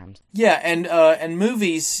sometimes. Yeah, and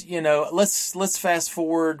movies, let's fast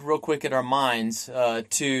forward real quick in our minds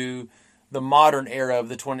to the modern era of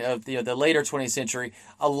the later 20th century.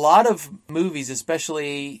 A lot of movies,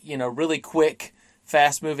 especially really quick,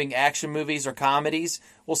 fast-moving action movies or comedies,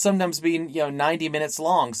 will sometimes be 90 minutes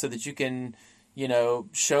long, so that you can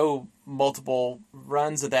show multiple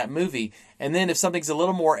runs of that movie. And then if something's a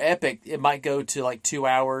little more epic, it might go to like 2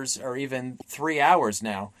 hours or even 3 hours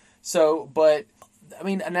now. So, but I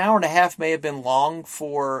mean, an hour and a half may have been long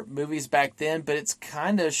for movies back then, but it's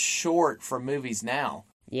kind of short for movies now.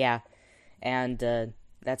 Yeah, and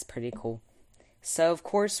that's pretty cool. So, of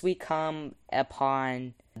course, we come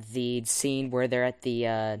upon the scene where they're at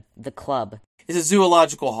the club. It's a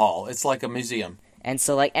zoological hall. It's like a museum. And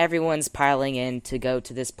so, like, everyone's piling in to go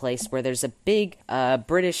to this place where there's a big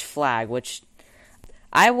British flag, which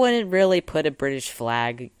I wouldn't really put a British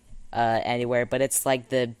flag anywhere, but it's like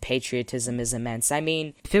the patriotism is immense. I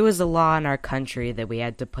mean, if it was a law in our country that we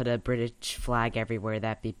had to put a British flag everywhere,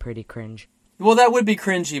 that'd be pretty cringe. Well, that would be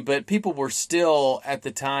cringy, but people were still, at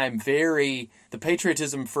the time, the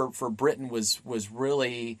patriotism for Britain was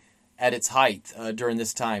really at its height during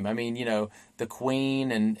this time. I mean, the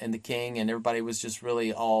Queen and the King and everybody was just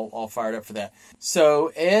really all fired up for that.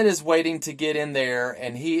 So Ed is waiting to get in there,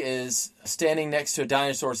 and he is standing next to a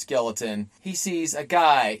dinosaur skeleton. He sees a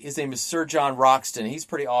guy. His name is Sir John Roxton. He's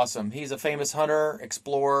pretty awesome. He's a famous hunter,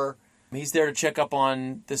 explorer. He's there to check up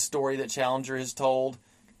on this story that Challenger has told.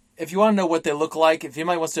 If you want to know what they look like, if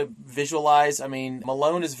anybody wants to visualize, I mean,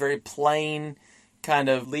 Malone is very plain, kind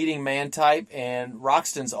of leading man type, and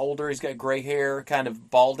Roxton's older. He's got gray hair, kind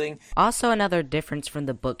of balding. Also, another difference from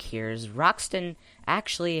the book here is Roxton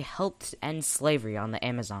actually helped end slavery on the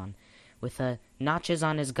Amazon with notches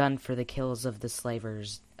on his gun for the kills of the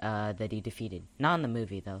slavers that he defeated. Not in the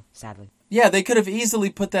movie, though, sadly. Yeah, they could have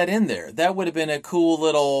easily put that in there. That would have been a cool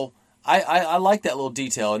little... I like that little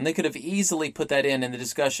detail, and they could have easily put that in the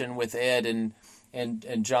discussion with Ed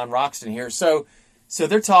and John Roxton here. So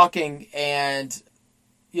they're talking, and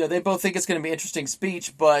they both think it's going to be an interesting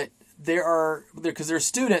speech, but because there are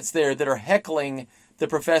students there that are heckling the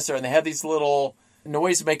professor, and they have these little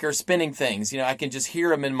noisemaker spinning things. I can just hear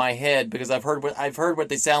them in my head because I've heard what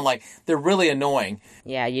they sound like. They're really annoying.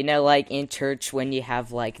 Yeah, like in church when you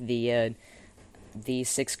have like the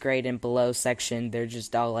 6th grade and below section, they're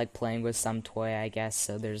just all like playing with some toy, I guess.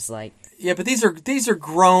 So there's like... Yeah, but these are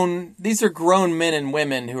grown men and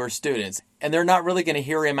women who are students, and they're not really going to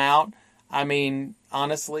hear him out. I mean,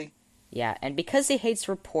 honestly. Yeah, and because he hates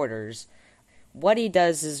reporters, what he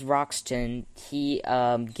does is Roxton, he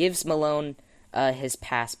gives Malone his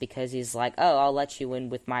pass because he's like, oh, I'll let you in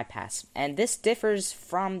with my pass. And this differs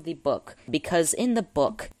from the book, because in the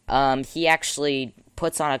book, he actually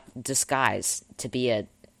puts on a disguise to be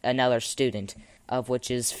another student, of which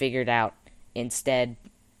is figured out instead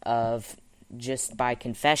of just by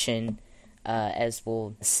confession, as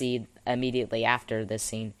we'll see immediately after this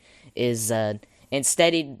scene, is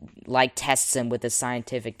instead he tests him with a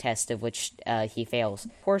scientific test of which he fails,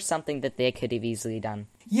 or something that they could have easily done.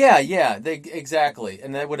 Yeah, exactly,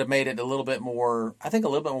 and that would have made it a little bit more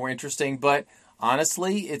interesting, but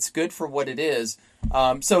honestly, it's good for what it is.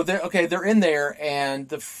 So they're in there, and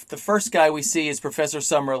the first guy we see is Professor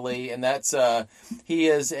Summerlee, and that's he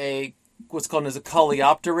is what's called as a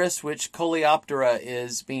coleopterist, which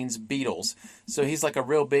coleoptera means beetles. So he's like a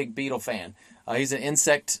real big beetle fan. He's an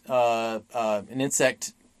insect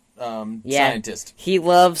scientist. He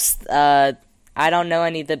loves. I don't know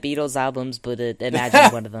any of the Beatles albums, but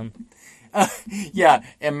Imagine one of them. Yeah,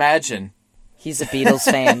 Imagine. He's a Beatles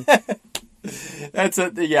fan.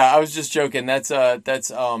 I was just joking. That's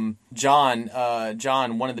John.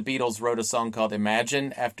 John, one of the Beatles, wrote a song called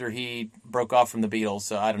Imagine after he broke off from the Beatles.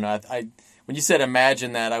 So I don't know. When you said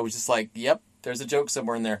Imagine that, I was just like, yep, there's a joke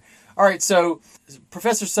somewhere in there. All right, so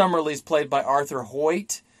Professor Summerlee is played by Arthur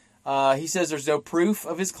Hoyt. He says there's no proof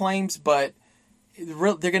of his claims, but he's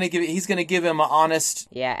going to give him an honest...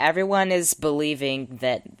 Yeah, everyone is believing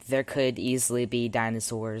that there could easily be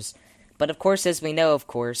dinosaurs. But of course, as we know,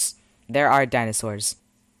 there are dinosaurs.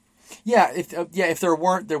 Yeah, if there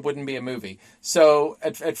weren't, there wouldn't be a movie. So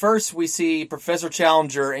at first we see Professor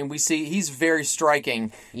Challenger, and we see he's very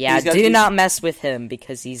striking. Yeah, not mess with him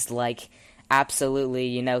because he's like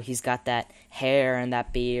absolutely, he's got that hair and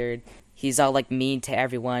that beard. He's all like mean to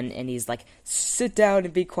everyone, and he's like, sit down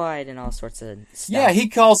and be quiet and all sorts of stuff. Yeah, he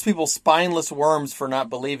calls people spineless worms for not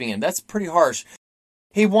believing him. That's pretty harsh.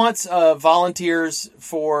 He wants volunteers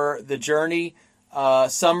for the journey.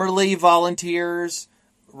 Summerlee volunteers.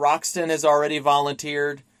 Roxton has already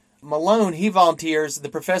volunteered. Malone, he volunteers. The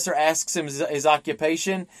professor asks him his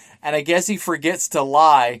occupation, and I guess he forgets to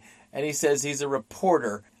lie, and he says he's a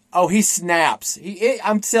reporter. Oh, he snaps.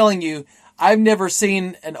 I'm telling you, I've never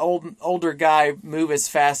seen an older guy move as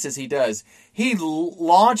fast as he does. He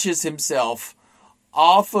launches himself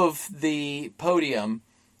off of the podium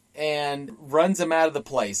and runs him out of the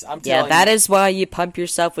place. I'm telling you. Yeah, that is why you pump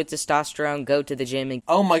yourself with testosterone, go to the gym. And...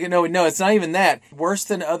 Oh my God, no, it's not even that. Worse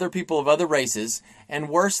than other people of other races, and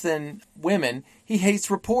worse than women, he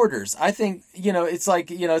hates reporters. I think, it's like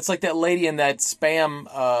that lady in that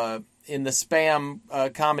Spam, in the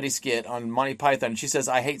Spam comedy skit on Monty Python. She says,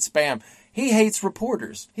 I hate Spam. He hates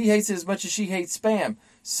reporters. He hates it as much as she hates Spam.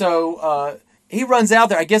 So, he runs out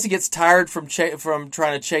there. I guess he gets tired from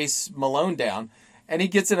trying to chase Malone down. And he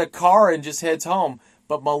gets in a car and just heads home.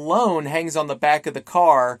 But Malone hangs on the back of the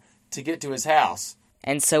car to get to his house.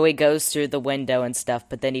 And so he goes through the window and stuff,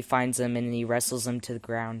 but then he finds him and he wrestles him to the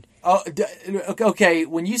ground. Oh, okay.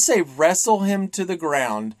 When you say wrestle him to the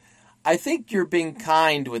ground, I think you're being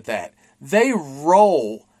kind with that. They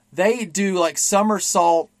roll. They do like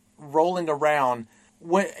somersault rolling around.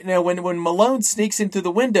 When Malone sneaks in through the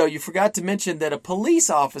window, you forgot to mention that a police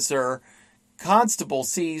officer constable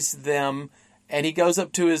sees them, and he goes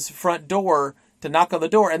up to his front door to knock on the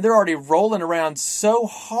door, and they're already rolling around so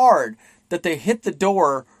hard that they hit the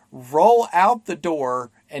door, roll out the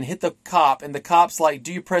door, and hit the cop. And the cop's like,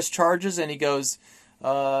 "Do you press charges?" And he goes,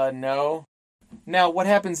 "No." Now, what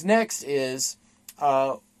happens next is,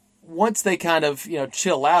 once they kind of,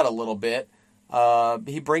 chill out a little bit,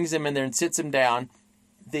 he brings him in there and sits him down.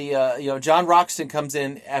 John Roxton comes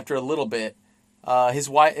in after a little bit. His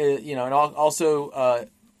wife, and also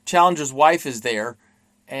Challenger's wife is there,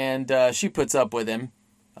 and she puts up with him.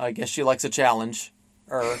 I guess she likes a challenge.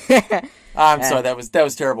 I'm sorry, that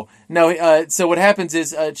was terrible. No, so what happens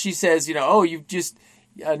is she says, you just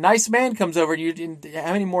a nice man comes over, and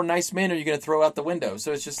how many more nice men are you going to throw out the window?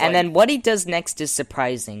 So it's just and then what he does next is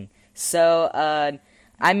surprising. So,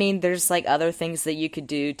 there's like other things that you could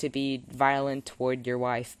do to be violent toward your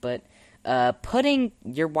wife, but putting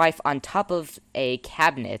your wife on top of a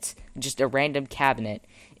cabinet, just a random cabinet,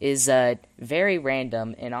 is very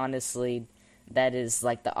random, and honestly, that is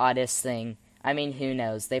like the oddest thing. I mean, who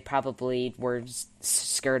knows? They probably were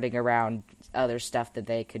skirting around other stuff that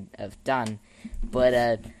they could have done,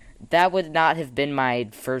 but that would not have been my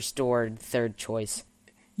first or third choice.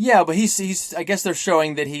 Yeah, but he's. I guess they're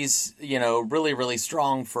showing that he's, really, really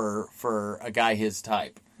strong for a guy his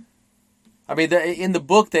type. I mean, in the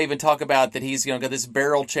book they even talk about that he's, got this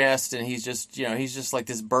barrel chest, and he's just like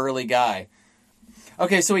this burly guy.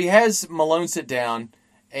 Okay, so he has Malone sit down,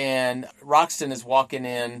 and Roxton is walking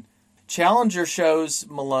in. Challenger shows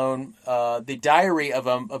Malone the diary of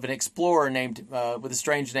an explorer named with a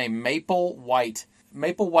strange name, Maple White.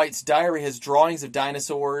 Maple White's diary has drawings of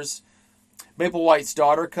dinosaurs. Maple White's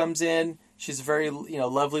daughter comes in. She's a very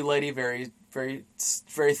lovely lady, very very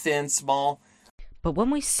very thin, small. But when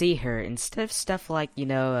we see her, instead of stuff like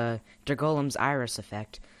Der Golem's iris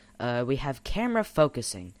effect, we have camera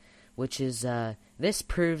focusing, which is this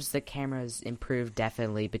proves the camera's improved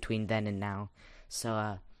definitely between then and now.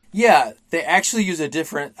 So yeah, they actually use a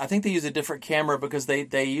different camera because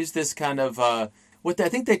they use this kind of I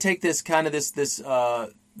think they take this kind of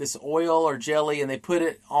this oil or jelly and they put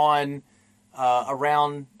it on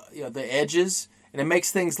around the edges, and it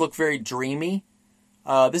makes things look very dreamy.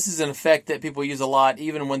 This is an effect that people use a lot,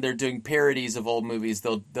 even when they're doing parodies of old movies.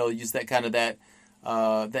 They'll use that kind of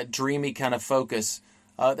that dreamy kind of focus.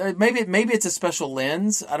 Maybe it's a special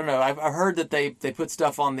lens. I don't know. I've heard that they put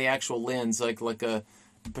stuff on the actual lens, like a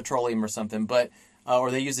petroleum or something, but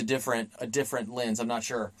or they use a different lens. I'm not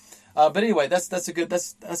sure. But anyway, that's a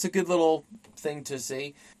good little thing to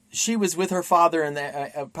see. She was with her father,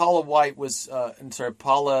 and Paula White was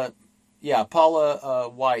Paula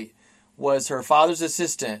White was her father's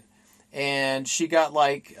assistant, and she got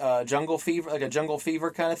like jungle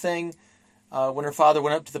fever kind of thing when her father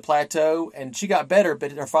went up to the plateau, and she got better,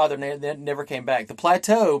 but her father never came back. The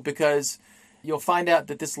plateau, because you'll find out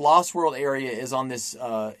that this Lost World area is on this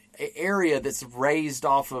area that's raised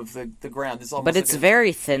off of the ground. But it's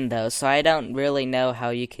very thin, though, so I don't really know how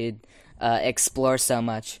you could explore so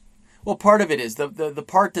much. Well, part of it is the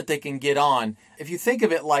part that they can get on. If you think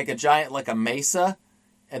of it like a giant, like a mesa,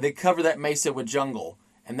 and they cover that mesa with jungle,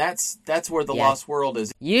 and that's where the Lost World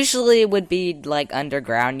is. Usually it would be like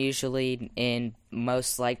underground, usually in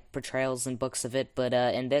most like portrayals and books of it, but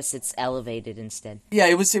in this it's elevated instead. Yeah,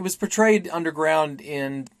 it was portrayed underground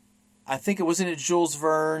in, I think it wasn't Jules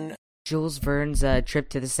Verne. Jules Verne's Trip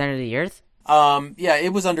to the Center of the Earth? Yeah,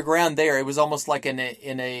 it was underground there. It was almost like in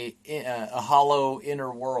a hollow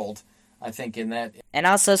inner world, I think, in that. And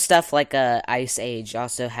also stuff like Ice Age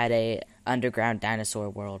also had a underground dinosaur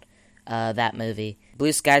world. That movie.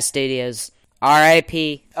 Blue Sky Studios,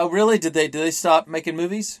 R.I.P. Oh, really? Did they stop making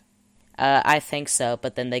movies? I think so,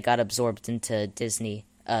 but then they got absorbed into Disney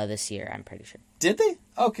this year, I'm pretty sure. Did they?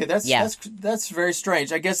 Okay, that's very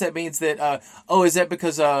strange. I guess that means that, is that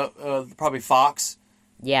because probably Fox?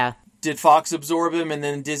 Yeah. Did Fox absorb him and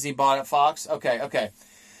then Disney bought it Fox? Okay.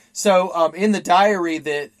 So in the diary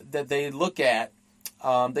that they look at,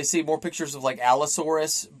 they see more pictures of like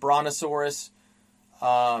Allosaurus, Brontosaurus.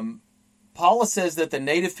 Paula says that the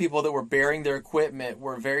native people that were bearing their equipment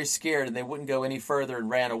were very scared and they wouldn't go any further and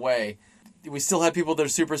ran away. We still have people that are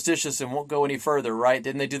superstitious and won't go any further, right?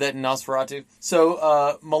 Didn't they do that in Nosferatu?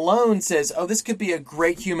 So Malone says, this could be a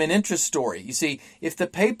great human interest story. You see, if the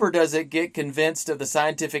paper doesn't get convinced of the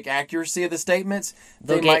scientific accuracy of the statements,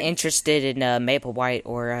 they'll get interested in Maple White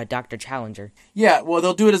or Dr. Challenger. Yeah, well,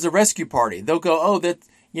 they'll do it as a rescue party. They'll go,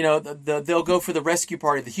 they'll go for the rescue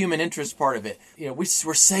party, the human interest part of it. We're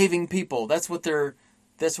saving people. That's what their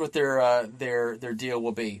deal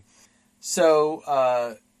will be.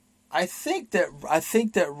 So I think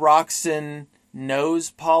that Roxton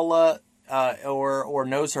knows Paula. or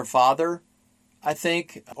knows her father, I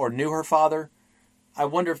think, or knew her father. I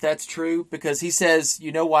wonder if that's true, because he says,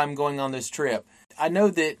 "You know why I'm going on this trip." I know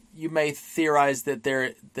that you may theorize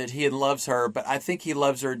that he loves her, but I think he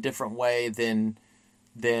loves her a different way than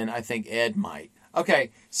I think Ed might.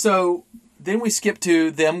 Okay, so then we skip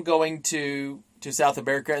to them going to South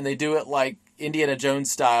America, and they do it like Indiana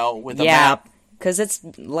Jones style with a map. Yeah, because it's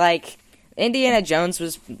like Indiana Jones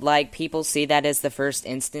was like, people see that as the first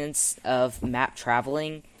instance of map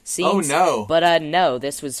traveling scenes. Oh, no. But no,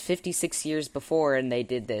 this was 56 years before, and they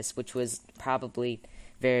did this, which was probably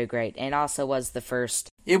very great, and also was the first.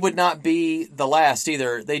 It would not be the last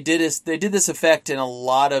either. They did this effect in a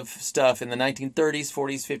lot of stuff in the 1930s,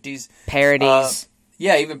 40s, 50s. Parodies.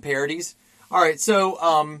 Yeah, even parodies. All right,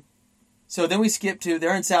 so then we skip to,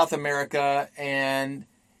 they're in South America, and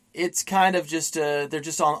it's kind of just, they're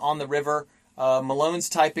just on the river. Malone's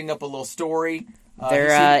typing up a little story.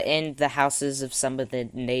 They're in the houses of some of the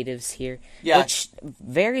natives here, which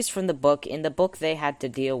varies from the book. In the book, they had to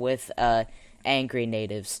deal with angry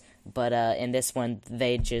natives, but in this one,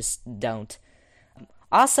 they just don't.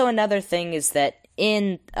 Also, another thing is that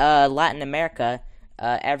in Latin America,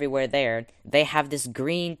 everywhere there, they have this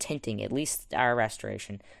green tinting, at least our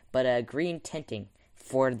restoration, but green tinting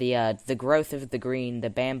for the growth of the green,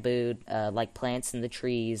 the bamboo, like plants and the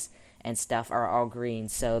trees and stuff are all green,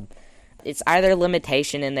 so it's either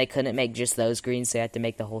limitation and they couldn't make just those greens, so they had to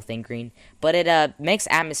make the whole thing green. But it makes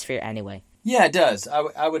atmosphere anyway. Yeah, it does.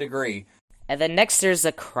 I would agree. And then next there's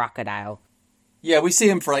a crocodile. Yeah, we see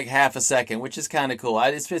him for like half a second, which is kind of cool.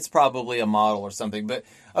 It's probably a model or something. But,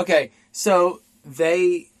 okay, so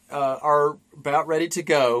they are about ready to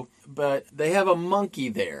go, but they have a monkey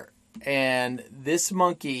there. And this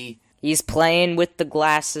monkey... He's playing with the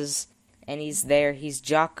glasses, and he's there. He's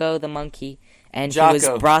Jocko the monkey. And Jocko. He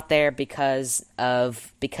was brought there because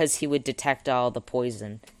he would detect all the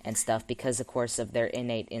poison and stuff, because, of course, of their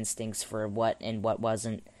innate instincts for what and what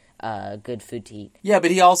wasn't good food to eat. Yeah,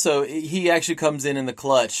 but he actually comes in the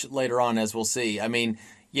clutch later on, as we'll see. I mean,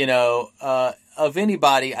 you know, of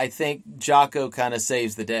anybody, I think Jocko kind of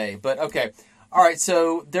saves the day. But, okay. All right,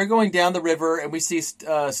 so they're going down the river, and we see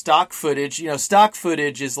stock footage. You know, stock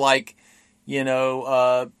footage is like, you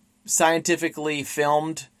know, scientifically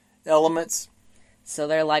filmed elements. So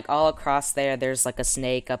they're like all across there. There's like a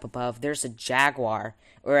snake up above. There's a jaguar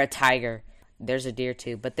or a tiger. There's a deer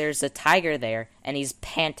too, but there's a tiger there, and he's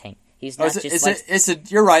panting. He's not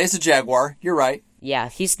You're right. It's a jaguar. You're right. Yeah,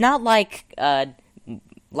 he's not like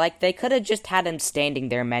they could have just had him standing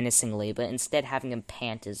there menacingly, but instead having him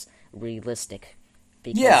pant is realistic,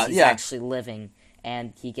 because he's actually living,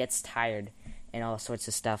 and he gets tired and all sorts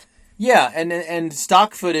of stuff. Yeah, and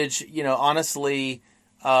stock footage. You know, honestly.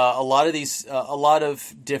 A lot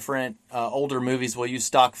of different older movies will use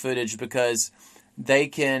stock footage because they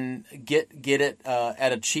can get it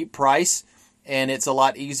at a cheap price, and it's a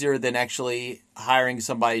lot easier than actually hiring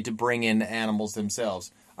somebody to bring in animals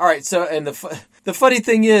themselves. All right, so and the funny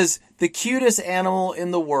thing is, the cutest animal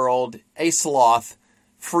in the world, a sloth,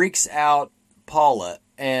 freaks out Paula,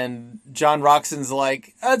 and John Roxon's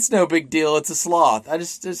like, "That's no big deal. It's a sloth."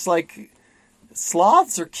 It's like,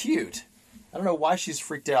 sloths are cute. I don't know why she's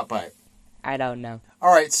freaked out by it. I don't know.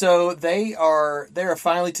 All right, so they are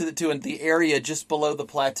finally to the area just below the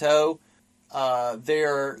plateau.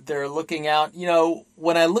 They're looking out. You know,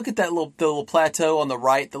 when I look at the little plateau on the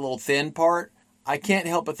right, the little thin part, I can't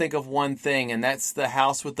help but think of one thing, and that's the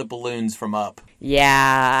house with the balloons from Up.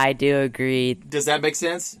 Yeah, I do agree. Does that make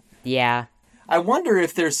sense? Yeah. I wonder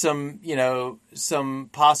if there's some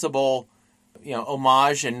possible,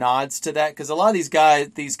 homage and nods to that, because a lot of these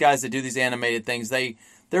guys that do these animated things,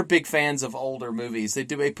 they're big fans of older movies. They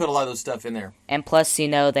put a lot of those stuff in there. And plus,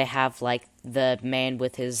 they have like the man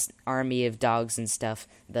with his army of dogs and stuff,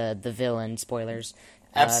 the villain, spoilers.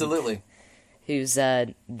 Absolutely. Who's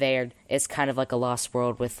there. It's kind of like a Lost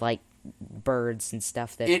World with like birds and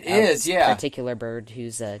stuff. It is, yeah. Particular bird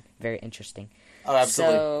who's very interesting. Oh,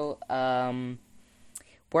 absolutely. So,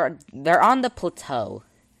 they're on the plateau.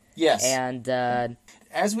 Yes. And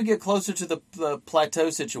as we get closer to the plateau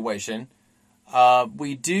situation,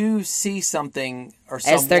 we do see something or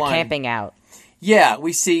someone. As they're camping out. Yeah,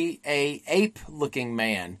 we see a ape-looking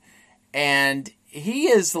man, and he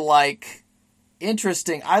is like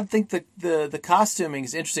interesting. I think the costuming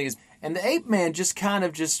is interesting, and the ape man just kind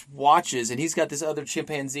of just watches, and he's got this other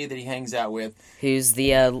chimpanzee that he hangs out with, who's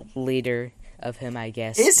the leader of him, I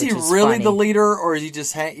guess. Is he really the leader, or is he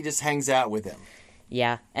just hangs out with him?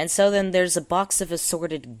 Yeah, and so then there's a box of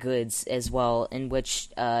assorted goods as well, in which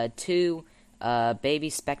two baby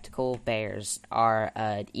spectacle bears are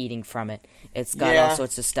eating from it. It's got all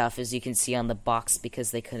sorts of stuff, as you can see on the box,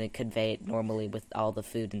 because they couldn't convey it normally with all the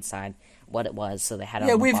food inside what it was, so they had it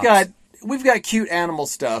on the box. We've got cute animal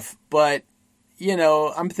stuff, but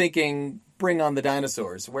I'm thinking, bring on the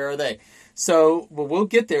dinosaurs. Where are they? So we'll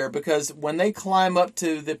get there, because when they climb up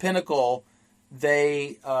to the pinnacle,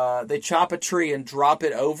 they chop a tree and drop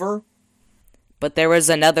it over. But there was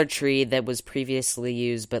another tree that was previously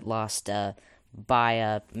used but lost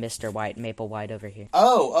by Mr. White, Maple White over here.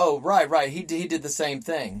 Oh, right. He did the same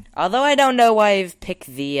thing. Although I don't know why I've picked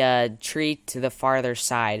the tree to the farther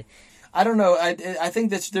side. I don't know. I think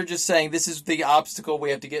that they're just saying this is the obstacle we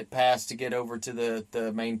have to get past to get over to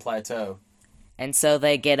the main plateau. And so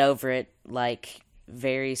they get over it, like,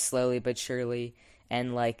 very slowly but surely,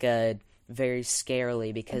 and, like, very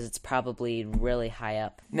scarily, because it's probably really high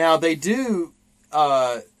up. Now, they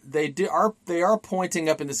are pointing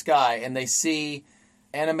up in the sky, and they see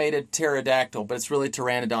animated pterodactyl, but it's really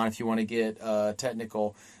pteranodon if you want to get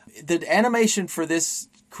technical. The animation for this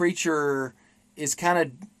creature is kind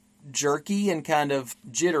of jerky and kind of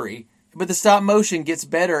jittery, but the stop motion gets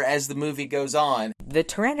better as the movie goes on. The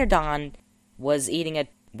pteranodon was eating a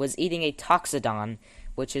toxodon,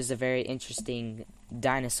 which is a very interesting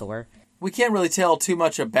dinosaur. We can't really tell too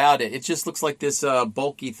much about it. It just looks like this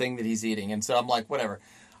bulky thing that he's eating, and so I'm like, whatever.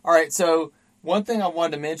 All right, so one thing I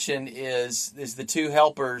wanted to mention is the two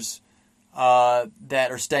helpers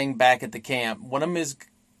that are staying back at the camp. One of them is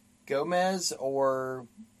Gomez, or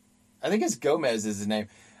I think it's Gomez is his name.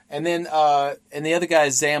 And then and the other guy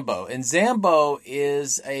is Zambo. And Zambo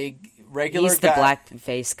is a regular guy. He's the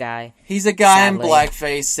blackface guy. He's a guy in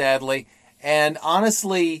blackface, sadly. And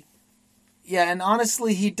honestly,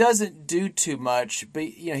 he doesn't do too much. But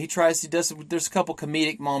he tries. He does. There's a couple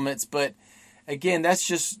comedic moments, but again, that's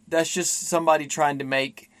just somebody trying to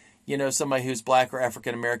make somebody who's black or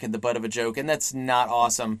African American the butt of a joke, and that's not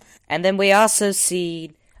awesome. And then we also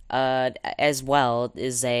see as well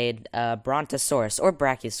is a brontosaurus or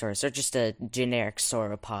brachiosaurus, or just a generic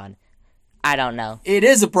sauropod. I don't know. It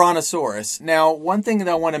is a brontosaurus. Now, one thing that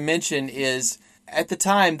I want to mention is at the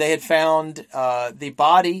time they had found the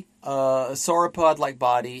body, a sauropod-like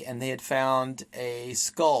body, and they had found a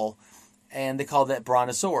skull, and they called that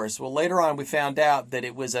brontosaurus. Well, later on we found out that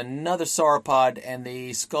it was another sauropod and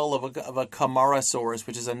the skull of a camarasaurus,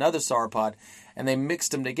 which is another sauropod, and they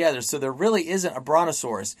mixed them together. So there really isn't a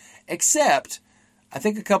brontosaurus, except I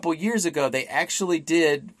think a couple years ago they actually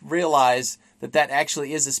did realize that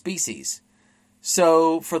actually is a species.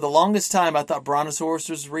 So for the longest time I thought brontosaurus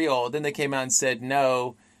was real. Then they came out and said,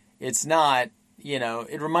 no, it's not.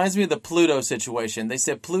 It reminds me of the Pluto situation. They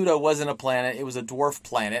said Pluto wasn't a planet, it was a dwarf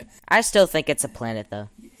planet. I still think it's a planet, though.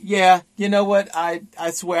 Yeah, you know what?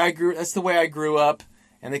 That's the way I grew up,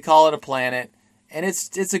 and they call it a planet. And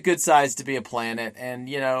it's a good size to be a planet, and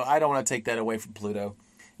I don't want to take that away from Pluto.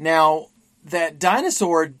 Now, that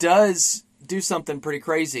dinosaur does do something pretty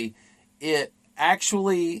crazy. It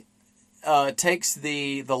actually takes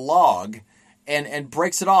the log and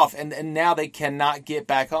breaks it off, and now they cannot get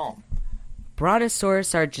back home.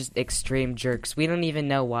 Brontosaurus are just extreme jerks. We don't even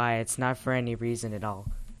know why. It's not for any reason at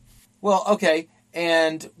all. Well, okay,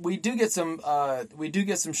 and we do get some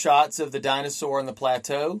shots of the dinosaur on the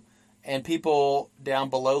plateau, and people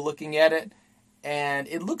down below looking at it, and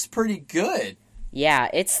it looks pretty good. Yeah,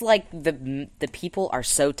 it's like the people are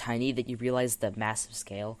so tiny that you realize the massive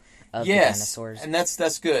scale of the dinosaurs. And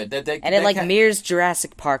that's good. It mirrors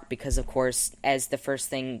Jurassic Park because, of course, as the first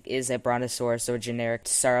thing is a brontosaurus or generic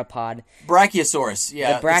sauropod. Brachiosaurus,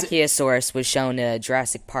 yeah. The Brachiosaurus was shown in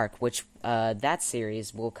Jurassic Park, which that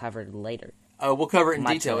series we'll cover later. We'll cover it in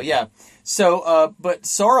detail, yeah. So, but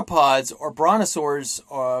sauropods or brontosaurs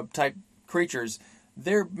type creatures,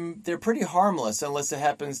 they're pretty harmless unless it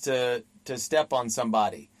happens to step on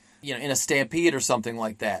somebody, in a stampede or something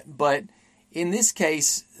like that. But in this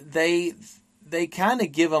case, they kind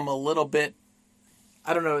of give them a little bit,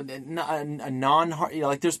 I don't know, a non-harm,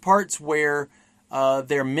 like there's parts where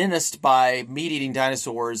they're menaced by meat-eating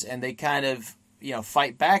dinosaurs, and they kind of,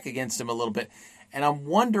 fight back against them a little bit. And I'm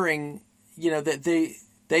wondering, that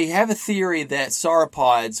they have a theory that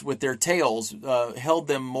sauropods with their tails held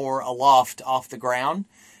them more aloft off the ground,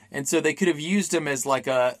 and so they could have used them as like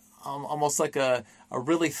almost like a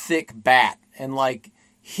really thick bat and like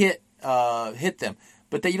hit them.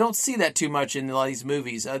 But you don't see that too much in a lot of these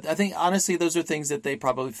movies. I think, honestly, those are things that they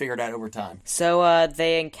probably figured out over time. So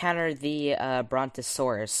they encounter the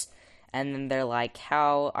Brontosaurus, and then they're like,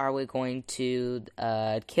 how are we going to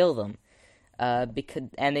kill them?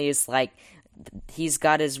 And he's like, he's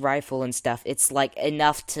got his rifle and stuff. It's like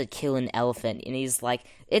enough to kill an elephant, and he's like,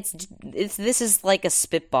 it's this is like a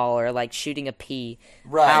spitball or like shooting a pea.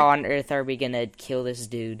 Right. How on earth are we gonna kill this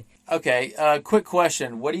dude? Okay, quick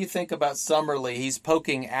question. What do you think about Summerlee? He's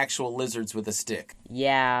poking actual lizards with a stick.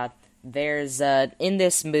 Yeah, there's in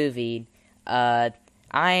this movie,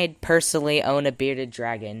 I personally own a bearded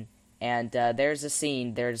dragon, and there's a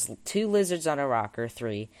scene. There's 2 lizards on a rock, or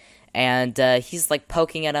 3. And he's, like,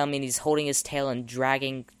 poking at them, and he's holding his tail and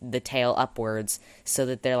dragging the tail upwards so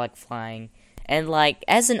that they're, like, flying. And, like,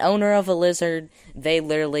 as an owner of a lizard, they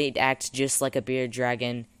literally act just like a bearded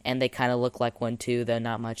dragon, and they kind of look like one, too, though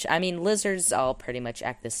not much. I mean, lizards all pretty much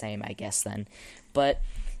act the same, I guess, then. But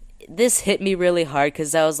this hit me really hard,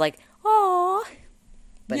 because I was like, aww.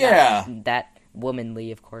 But yeah. not that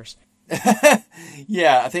womanly, of course.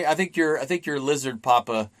 Yeah, I think your lizard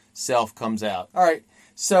papa self comes out. All right.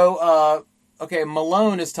 So, okay,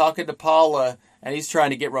 Malone is talking to Paula, and he's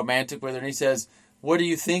trying to get romantic with her, and he says, "What are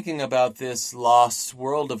you thinking about this lost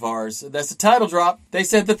world of ours?" That's the title drop. They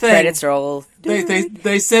said the thing. Credits roll.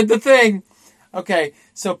 They said the thing. Okay,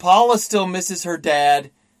 so Paula still misses her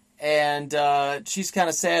dad, and she's kind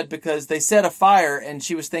of sad because they set a fire, and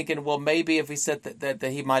she was thinking, well, maybe if we set that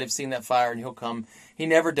he might have seen that fire and he'll come. He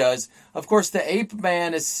never does. Of course, the ape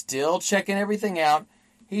man is still checking everything out.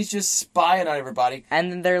 He's just spying on everybody. And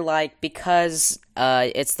then they're like, because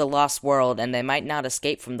it's the Lost World, and they might not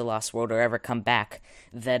escape from the Lost World or ever come back,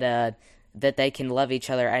 that they can love each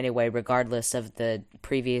other anyway, regardless of the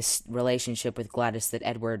previous relationship with Gladys that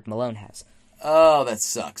Edward Malone has. Oh, that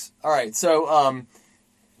sucks. All right, so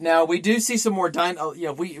now we do see some more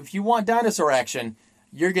if you want dinosaur action,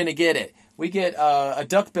 you're gonna get it. We get a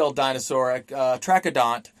duck-billed dinosaur, a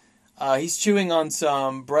trachodont. He's chewing on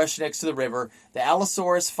some brush next to the river. The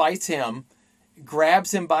Allosaurus fights him,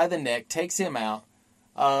 grabs him by the neck, takes him out.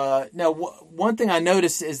 Now, one thing I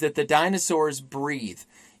noticed is that the dinosaurs breathe.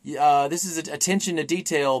 This is attention to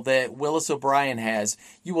detail that Willis O'Brien has.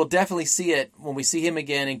 You will definitely see it when we see him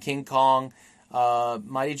again in King Kong,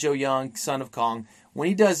 Mighty Joe Young, Son of Kong. When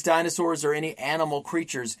he does dinosaurs or any animal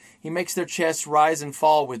creatures, he makes their chests rise and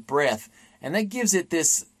fall with breath, and that gives it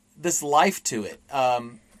this life to it.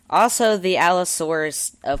 Also, the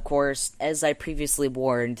Allosaurus, of course, as I previously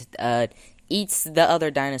warned, eats the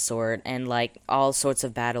other dinosaur, and like all sorts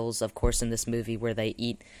of battles, of course, in this movie where they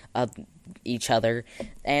eat each other,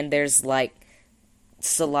 and there's like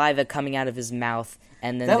saliva coming out of his mouth,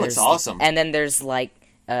 and then that looks awesome. And then there's like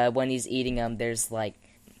when he's eating them, there's like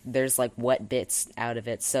wet bits out of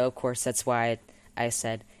it. So of course that's why I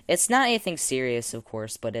said it's not anything serious, of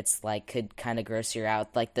course, but it's like could kind of gross you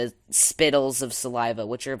out, like the spittles of saliva,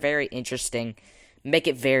 which are very interesting. Make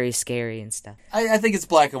it very scary and stuff. I think it's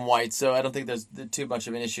black and white, so I don't think there's too much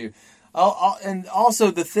of an issue. And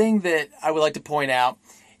also, the thing that I would like to point out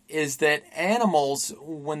is that animals,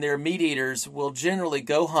 when they're meat eaters, will generally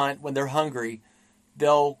go hunt when they're hungry.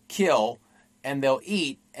 They'll kill, and they'll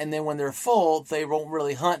eat, and then when they're full, they won't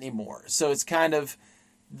really hunt anymore. So it's kind of,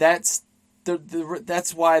 that's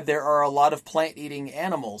why there are a lot of plant-eating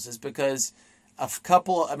animals, is because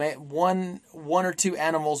one or two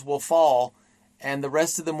animals will fall, and the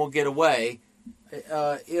rest of them will get away.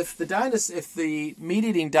 If the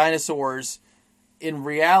meat-eating dinosaurs in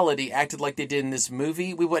reality acted like they did in this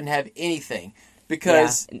movie, we wouldn't have anything.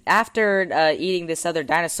 Because after eating this other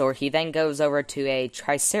dinosaur, he then goes over to a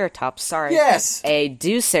Triceratops. Sorry, yes, a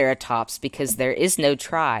Duceratops, because there is no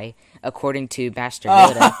tri, according to Master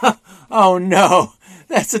Yoda. Oh no,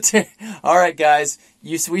 that's all right, guys.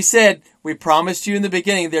 We promised you in the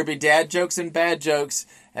beginning there'd be dad jokes and bad jokes.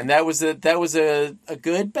 And that was a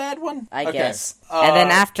good bad one? I guess. And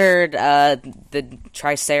then after the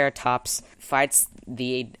Triceratops fights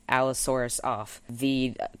the Allosaurus off,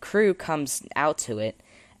 the crew comes out to it,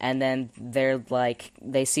 and then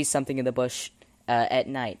they see something in the bush at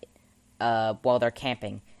night while they're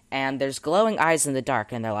camping. And there's glowing eyes in the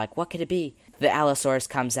dark, and they're like, what could it be? The Allosaurus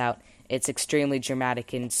comes out. It's extremely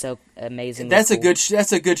dramatic and so amazing. That's a good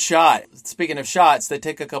shot. Speaking of shots, they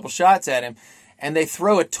take a couple shots at him. And they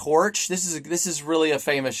throw a torch. This is really a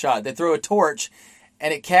famous shot. They throw a torch,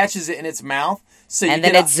 and it catches it in its mouth. And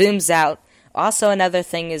then it zooms out. Also, another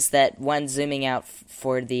thing is that when zooming out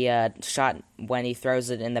for the shot when he throws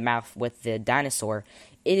it in the mouth with the dinosaur,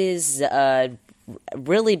 it is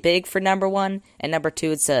really big for number one, and number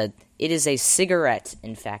two, it is a cigarette.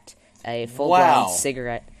 In fact, a full-blown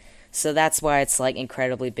cigarette. So that's why it's like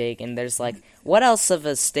incredibly big. And there's like, what else of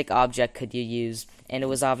a stick object could you use? And it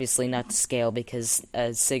was obviously not to scale because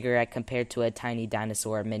a cigarette compared to a tiny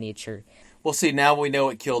dinosaur miniature. Well, see, now we know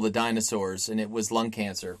it killed the dinosaurs, and it was lung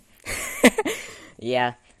cancer.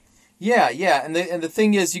 Yeah. Yeah, and the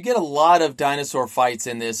thing is, you get a lot of dinosaur fights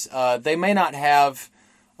in this. They may not have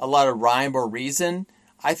a lot of rhyme or reason.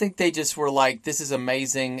 I think they just were like, this is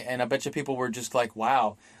amazing, and I bet you people were just like,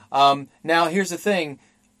 wow. Now, here's the thing.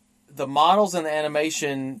 The models and the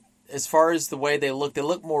animation, as far as the way they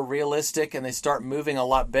look more realistic, and they start moving a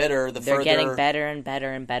lot better. They're getting better and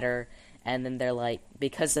better and better, and then they're like,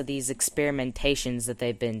 because of these experimentations that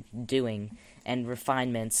they've been doing and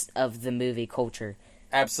refinements of the movie culture.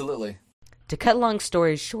 Absolutely. To cut long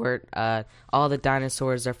stories short, all the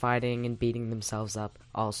dinosaurs are fighting and beating themselves up,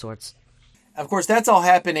 all sorts. Of course, that's all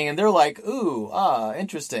happening, and they're like, ooh,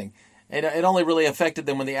 interesting. It only really affected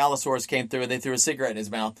them when the Allosaurus came through and they threw a cigarette in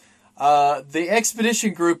his mouth. The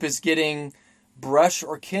expedition group is getting brush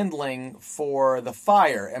or kindling for the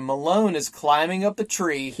fire, and Malone is climbing up the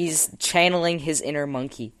tree. He's channeling his inner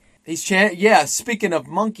monkey. Speaking of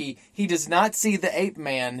monkey, he does not see the ape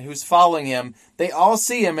man who's following him. They all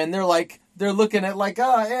see him, and they're looking at like,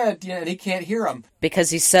 Ed, and he can't hear him.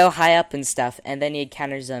 Because he's so high up and stuff, and then he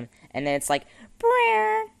encounters them, and then it's like,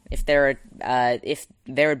 Brr! If there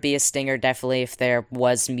would be a stinger, definitely, if there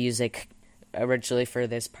was music originally for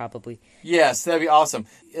this, probably. Yes, that'd be awesome.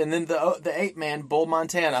 And then the ape man, Bull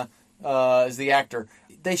Montana, is the actor.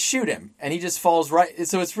 They shoot him, and he just falls right.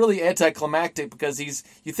 So it's really anticlimactic because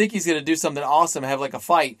you think he's going to do something awesome, have like a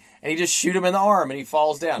fight, and he just shoot him in the arm, and he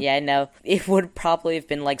falls down. Yeah, no, it would probably have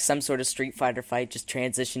been like some sort of Street Fighter fight, just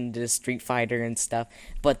transitioned to Street Fighter and stuff.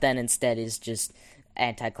 But then instead is just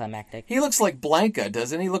anticlimactic. He looks like Blanca,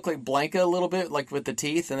 doesn't he? Look like Blanca a little bit, like with the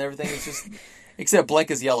teeth and everything. It's just, except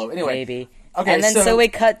Blanca's yellow. Anyway, maybe. Okay, and then so we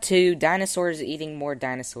cut to dinosaurs eating more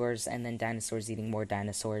dinosaurs, and then dinosaurs eating more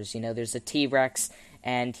dinosaurs. You know, there's a T-Rex,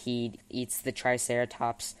 and he eats the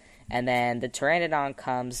Triceratops, and then the Pteranodon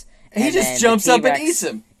comes, and he just jumps up and eats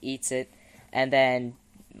him. Eats it, and then,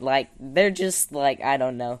 like, they're just, like, I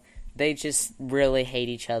don't know, they just really hate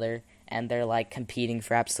each other, and they're, like, competing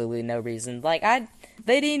for absolutely no reason. Like,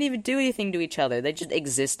 they didn't even do anything to each other, they just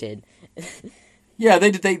existed. Yeah,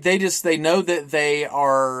 they know that they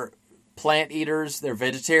are plant eaters, they're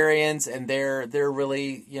vegetarians, and they're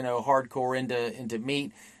really, hardcore into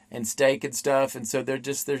meat and steak and stuff, and so there's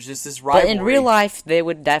just this rivalry. But in real life, they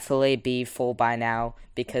would definitely be full by now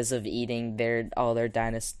because of eating all their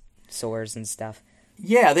dinosaurs and stuff.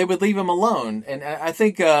 Yeah, they would leave them alone, and I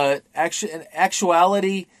think in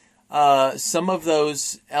actuality, some of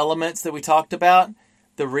those elements that we talked about,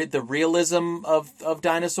 the realism of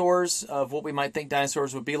dinosaurs, of what we might think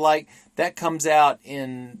dinosaurs would be like, that comes out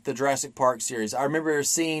in the Jurassic Park series. I remember a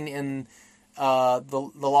scene in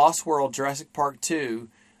the Lost World, Jurassic Park 2.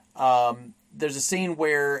 There's a scene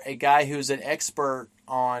where a guy who's an expert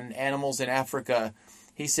on animals in Africa,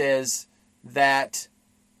 he says that,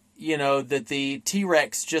 that the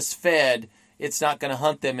T-Rex just fed, it's not going to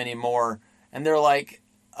hunt them anymore. And they're like,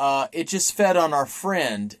 it just fed on our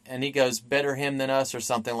friend. And he goes, better him than us, or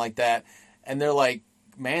something like that. And they're like,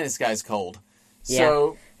 man, this guy's cold.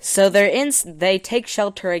 Yeah. So they take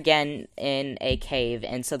shelter again in a cave,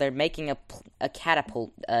 and so they're making a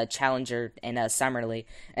catapult Challenger in a Summerlee,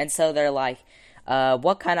 and so they're like,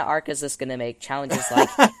 what kind of arc is this going to make? Challenger's like,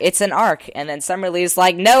 it's an arc, and then Summerlee's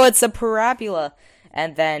like, no, it's a parabola,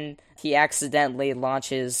 and then he accidentally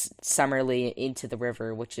launches Summerlee into the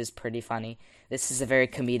river, which is pretty funny. This is a very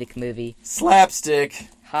comedic movie. Slapstick.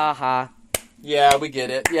 Ha ha. Yeah, we get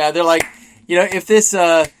it. Yeah, they're like, if this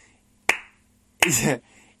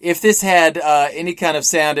if this had any kind of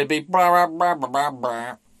sound, it'd be blah, blah, blah, blah,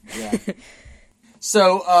 blah. Yeah.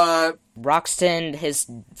 So, Roxton has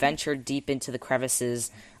ventured deep into the crevices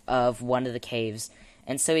of one of the caves,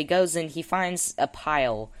 and so he goes and he finds a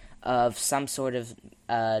pile of some sort of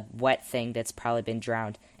wet thing that's probably been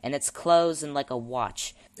drowned, and it's clothes and like a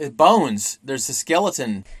watch. Bones. There's a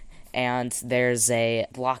skeleton. And there's a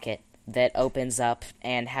locket that opens up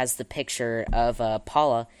and has the picture of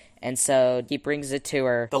Paula. And so he brings it to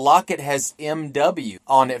her. The locket has MW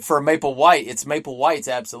on it for Maple White. It's Maple White's,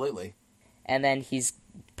 absolutely. And then he's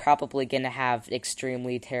probably going to have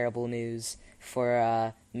extremely terrible news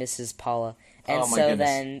for Mrs. Paula. And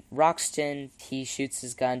then Roxton, he shoots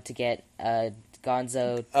his gun to get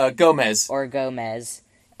Gonzo... Gomez. Or Gomez.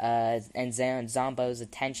 And Zombo's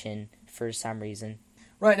attention for some reason.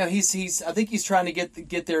 Right, now he's I think he's trying to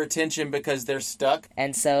get their attention because they're stuck.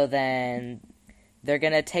 And so then... they're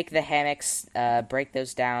going to take the hammocks, break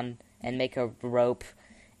those down, and make a rope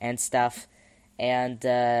and stuff. And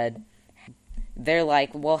they're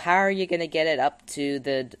like, well, how are you going to get it up to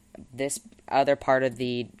this other part of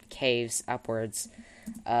the caves upwards?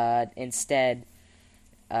 Instead,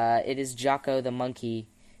 it is Jocko the monkey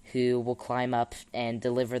who will climb up and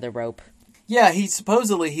deliver the rope. Yeah, he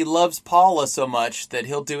supposedly he loves Paula so much that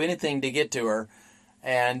he'll do anything to get to her,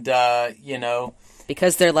 and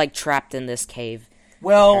Because they're like trapped in this cave.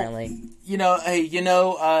 well, Apparently.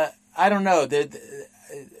 I don't know.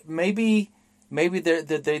 Maybe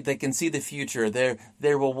they can see the future.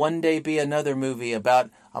 There will one day be another movie about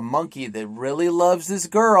a monkey that really loves this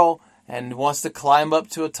girl and wants to climb up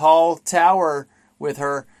to a tall tower with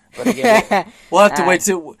her. But again, we'll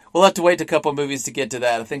have to wait a couple movies to get to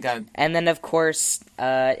that. And then, of course,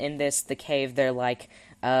 in the cave, they're like,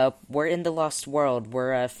 we're in the lost world.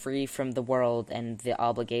 We're free from the world and the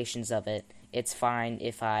obligations of it. It's fine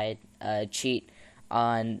if I cheat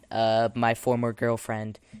on my former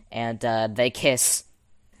girlfriend. And they kiss.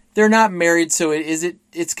 They're not married, so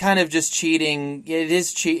it's kind of just cheating. It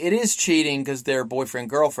is cheating because they're boyfriend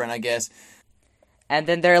girlfriend, I guess. And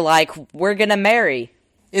then they're like, we're gonna marry.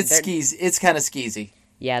 It's kind of skeezy.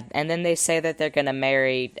 Yeah, and then they say that they're gonna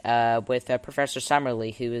marry with Professor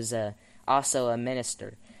Summerlee, who is also a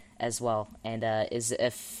minister as well, and is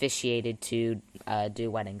officiated to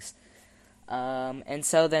do weddings. And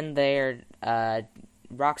so then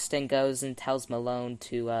Roxton goes and tells Malone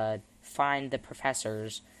to find the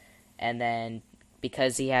professors, and then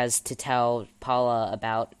because he has to tell Paula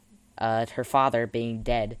about her father being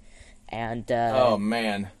dead, and oh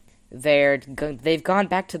man. They've gone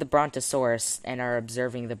back to the Brontosaurus and are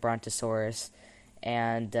observing the Brontosaurus,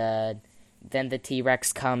 and then the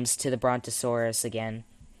T-Rex comes to the Brontosaurus again.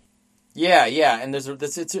 Yeah, and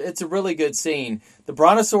it's a really good scene. The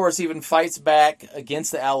Brontosaurus even fights back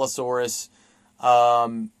against the Allosaurus,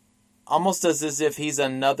 almost as if he's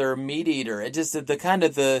another meat eater. It just I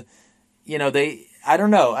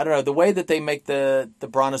don't know. The way that they make the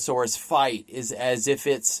Brontosaurus fight is as if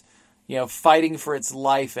it's fighting for its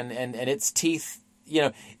life and its teeth.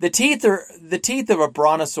 The teeth of a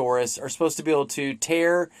Brontosaurus are supposed to be able to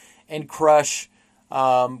tear and crush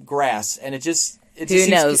grass, and it just who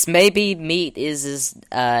knows? Maybe meat is as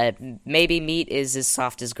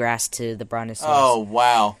soft as grass to the Brontosaurus. Oh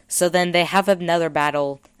wow! So then they have another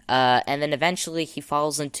battle, and then eventually he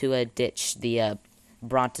falls into a ditch. The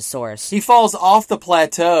Brontosaurus. He falls off the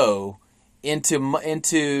plateau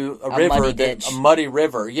into a river, a muddy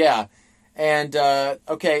river. Yeah. And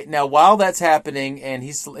okay, now while that's happening, and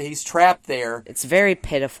he's trapped there, it's very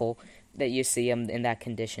pitiful that you see him in that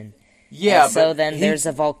condition. Yeah. And so then there's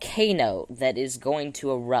a volcano that is going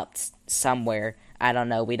to erupt somewhere. I don't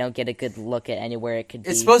know. We don't get a good look at anywhere it could be.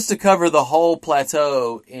 It's supposed to cover the whole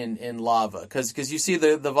plateau in lava, because you see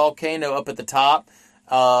the volcano up at the top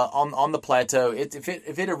on the plateau. If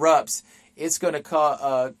it erupts, it's going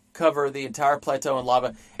to cover the entire plateau in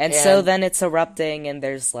lava. And so then it's erupting, and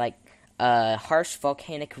there's like a harsh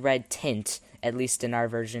volcanic red tint, at least in our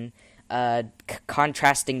version,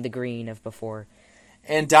 contrasting the green of before.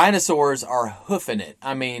 And dinosaurs are hoofing it.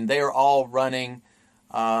 I mean, they are all running.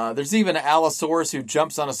 There's even an Allosaurus who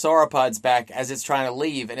jumps on a sauropod's back as it's trying to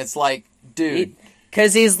leave, and it's like, dude.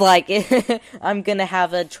 Because he's like, I'm going to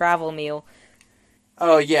have a travel meal.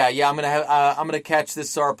 Oh, yeah, I'm gonna catch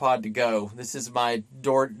this sauropod to go. This is my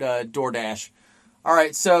DoorDash. All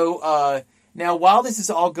right, so now while this is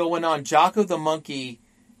all going on, Jocko the monkey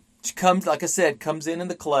comes in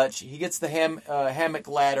the clutch. He gets the hammock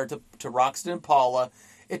ladder to Roxton and Paula.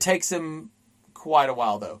 It takes him quite a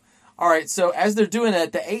while though. All right, so as they're doing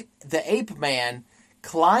that, the ape man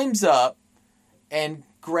climbs up and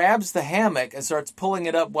grabs the hammock and starts pulling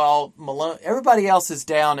it up while Malone. Everybody else is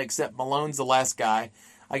down except Malone's the last guy.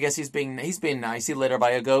 I guess he's being nice. He let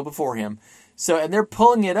everybody go before him. So and they're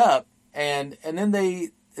pulling it up, and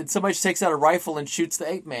then somebody takes out a rifle and shoots the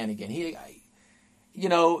ape man again.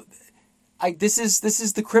 This is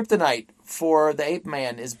the kryptonite for the ape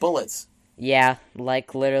man is bullets. Yeah,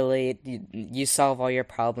 like literally, you solve all your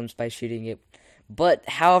problems by shooting it. But,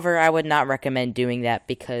 however, I would not recommend doing that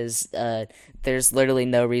because there's literally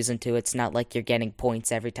no reason to. It's not like you're getting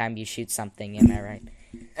points every time you shoot something, am I right?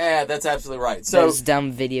 Yeah, that's absolutely right. So those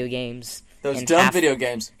dumb video games. Those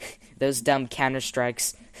dumb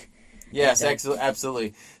Counter-Strikes. Yes,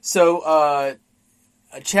 absolutely. So, a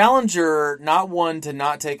challenger, not one to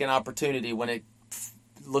not take an opportunity when it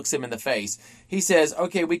looks him in the face. He says,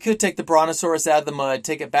 okay, we could take the Brontosaurus out of the mud,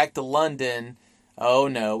 take it back to London. Oh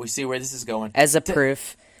no, we see where this is going. As a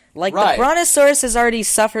proof. Like, right. The Brontosaurus has already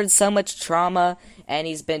suffered so much trauma, and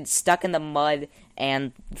he's been stuck in the mud,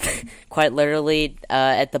 and quite literally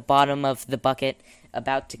at the bottom of the bucket,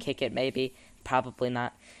 about to kick it maybe. Probably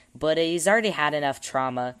not. But he's already had enough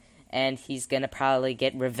trauma, and he's going to probably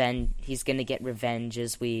get revenge. He's going to get revenge,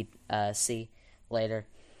 as we see later.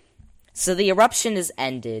 So the eruption is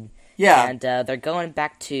ended. Yeah. And they're going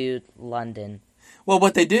back to London. Well,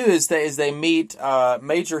 what they do is they meet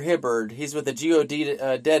Major Hibbard. He's with the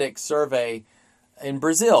Geodetic Survey in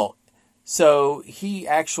Brazil. So he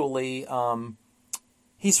actually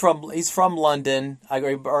he's from London,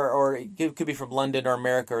 or it could be from London or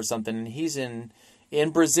America or something. And he's in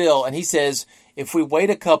Brazil, and he says if we wait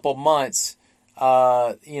a couple months,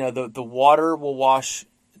 the water will wash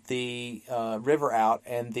the river out,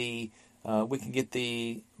 and we can get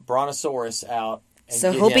the Brontosaurus out.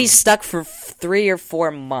 So he'll be stuck for 3 or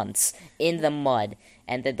 4 months in the mud,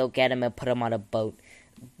 and then they'll get him and put him on a boat.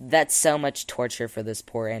 That's so much torture for this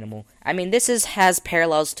poor animal. I mean, this has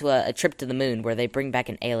parallels to a trip to the moon where they bring back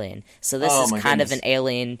an alien. So this is kind of an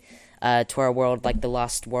alien to our world, like the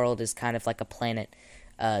Lost World is kind of like a planet,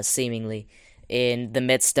 seemingly, in the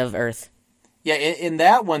midst of Earth. Yeah, in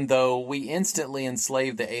that one, though, we instantly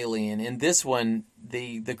enslave the alien. In this one,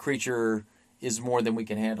 the creature is more than we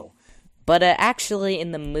can handle. But actually,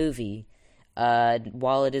 in the movie,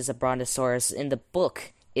 while it is a Brontosaurus, in the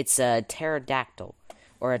book, it's a pterodactyl,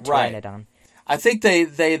 or a pteranodon. Right. I think they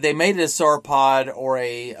made it a sauropod or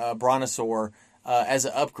a brontosaur as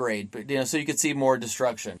an upgrade, but so you could see more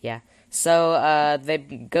destruction. Yeah. So they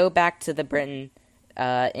go back to the Britain,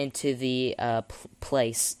 into the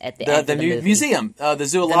place at the end of the movie. Museum, the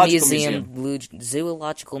zoological museum.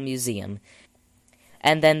 Zoological museum.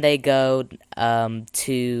 And then they go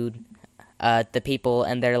to the people,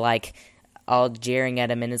 and they're like all jeering at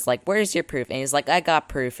him, and it's like, "Where's your proof?" And he's like, "I got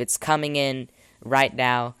proof. It's coming in right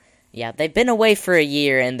now." Yeah, they've been away for a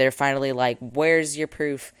year, and they're finally like, "Where's your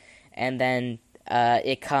proof?" And then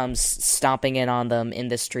it comes stomping in on them in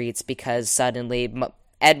the streets because suddenly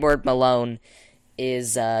Edward Malone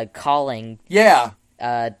is calling. Yeah.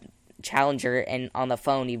 Challenger, and on the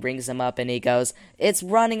phone he rings him up and he goes, "It's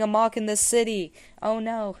running amok in the city. Oh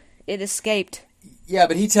no, it escaped." Yeah,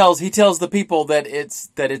 but he tells the people that it's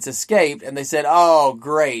escaped, and they said, "Oh,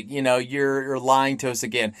 great, you're lying to us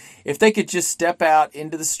again." If they could just step out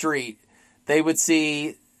into the street, they would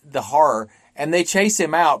see the horror, and they chase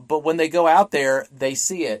him out. But when they go out there, they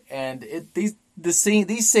see it, and these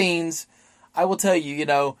scenes, I will tell you,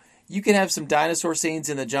 you can have some dinosaur scenes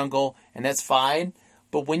in the jungle, and that's fine.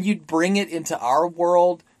 But when you bring it into our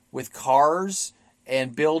world with cars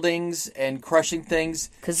and buildings and crushing things...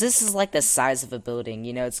 Because this is like the size of a building.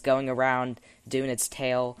 It's going around doing its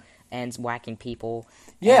tail and whacking people.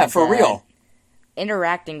 Yeah, and, for real.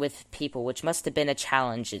 Interacting with people, which must have been a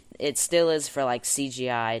challenge. It still is for,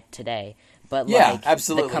 CGI today. But, yeah,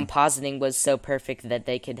 absolutely. The compositing was so perfect that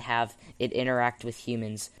they could have it interact with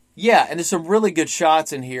humans. Yeah, and there's some really good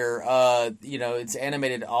shots in here. It's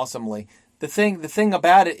animated awesomely. The thing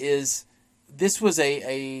about it is, this was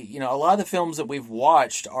a lot of the films that we've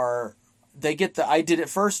watched they get the I Did It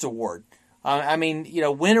First award.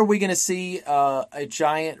 When are we going to see a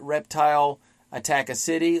giant reptile attack a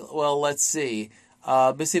city? Well, let's see.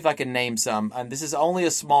 Let me see if I can name some. This is only a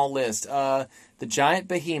small list. The giant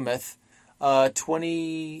behemoth,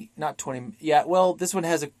 20, not 20. Yeah, well, this one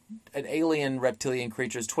has an alien reptilian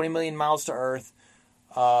creature. It's 20 million miles to Earth.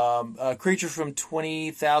 A creature from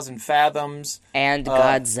 20,000 fathoms, and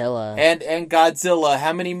Godzilla, and Godzilla.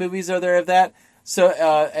 How many movies are there of that? So,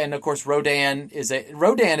 and of course, Rodan is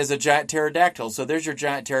a giant pterodactyl. So there's your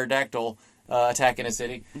giant pterodactyl attacking a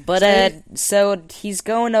city. But so he's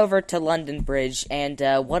going over to London Bridge, and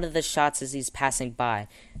one of the shots as he's passing by,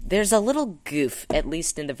 there's a little goof, at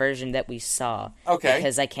least in the version that we saw. Okay.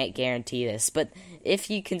 Because I can't guarantee this, but if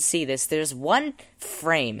you can see this, there's one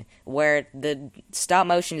frame where the stop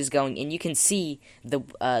motion is going, and you can see the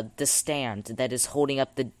stand that is holding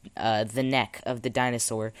up the neck of the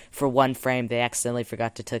dinosaur. For one frame, they accidentally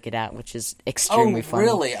forgot to take it out, which is extremely funny. Oh,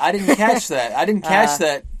 really? I didn't catch that. I didn't catch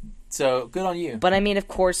that. So good on you. But I mean, of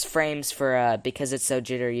course, frames for because it's so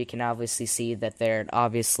jittery, you can obviously see that they're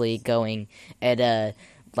obviously going at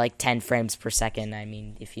 10 frames per second. I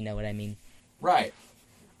mean, if you know what I mean. Right.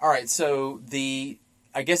 All right. So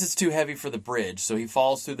I guess it's too heavy for the bridge. So he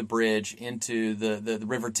falls through the bridge into the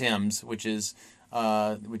River Thames, which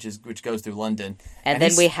goes through London. And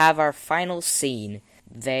then we have our final scene.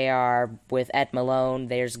 They are with Ed Malone.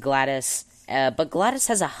 There's Gladys, but Gladys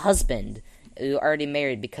has a husband who already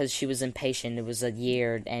married because she was impatient. It was a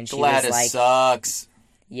year, and she Gladys was like, sucks.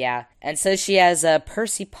 Yeah, and so she has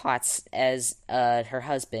Percy Potts as her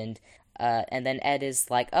husband, and then Ed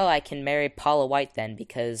is like, "Oh, I can marry Paula White then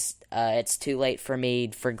because it's too late for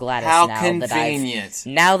me for Gladys How now convenient.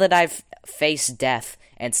 Now that I've faced death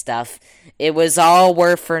and stuff. It was all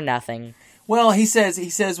worth for nothing." Well, he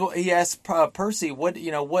asks Percy,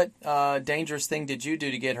 what dangerous thing did you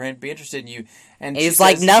do to get her to be interested in you? And he's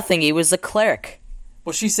like, nothing. He was a cleric.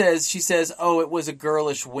 Well, she says, oh, it was a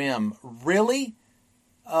girlish whim. Really?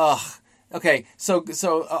 Ugh. Okay, so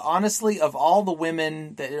honestly, of all the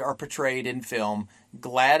women that are portrayed in film,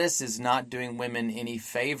 Gladys is not doing women any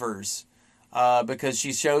favors because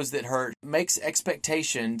she shows that her makes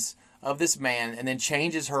expectations of this man and then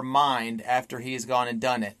changes her mind after he has gone and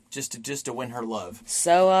done it just to win her love.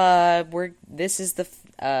 So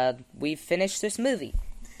we finished this movie.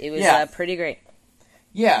 It was pretty great.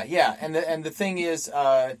 Yeah, and the thing is,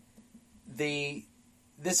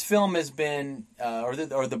 this film has been,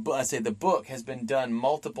 the book has been done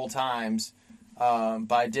multiple times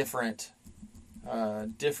by different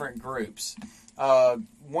groups.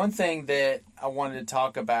 One thing that I wanted to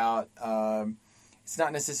talk about, it's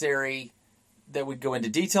not necessary that we go into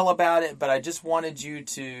detail about it, but I just wanted you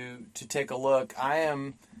to take a look. I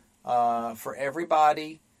am, for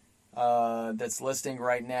everybody that's listening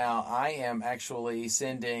right now, I am actually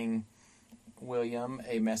sending William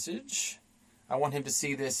a message. I want him to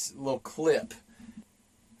see this little clip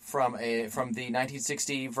from the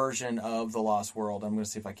 1960 version of The Lost World. I'm going to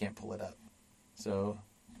see if I can't pull it up. So,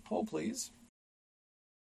 hold please.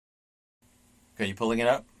 Okay, you pulling it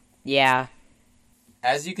up? Yeah.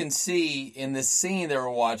 As you can see in this scene that we're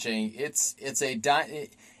watching,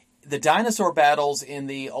 the dinosaur battles in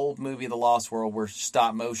the old movie The Lost World were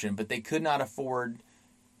stop motion, but they could not afford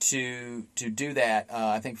to do that,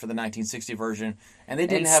 I think, for the 1960 version. And they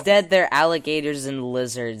didn't Instead, they're alligators and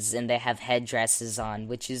lizards, and they have headdresses on,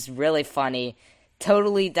 which is really funny.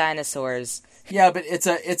 Totally dinosaurs. Yeah, but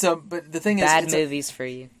but the thing is... Bad movies for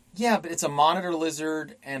you. Yeah, but it's a monitor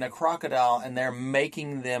lizard and a crocodile, and they're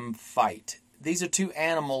making them fight. These are two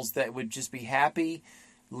animals that would just be happy,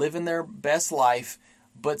 living their best life,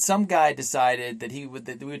 but some guy decided that we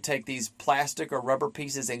would take these plastic or rubber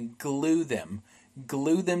pieces and glue them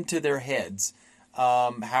to their heads.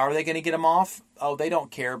 How are they going to get them off? Oh, they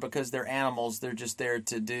don't care because they're animals. They're just there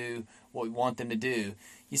to do what we want them to do.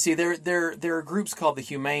 You see, there are groups called the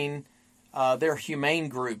humane. They're humane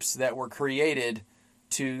groups that were created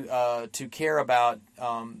to care about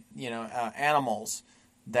animals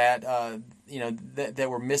that that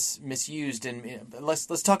were misused. And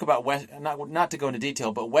let's talk about not to go into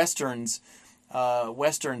detail, but westerns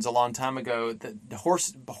a long time ago. The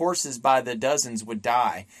horses by the dozens would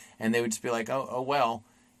die, and they would just be like, oh well,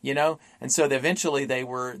 And so eventually they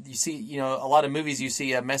were. You see, a lot of movies you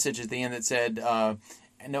see a message at the end that said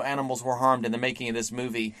no animals were harmed in the making of this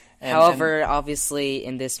movie. However, obviously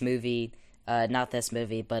in this movie, not this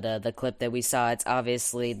movie, but the clip that we saw, it's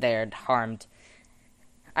obviously they're harmed.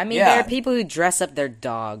 I mean, there are people who dress up their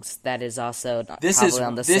dogs. That is also probably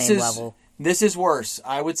on the same level. This is worse.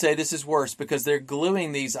 I would say this is worse because they're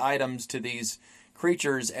gluing these items to these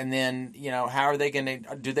creatures, and then how are they going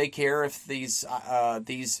to? Do they care if these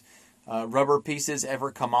rubber pieces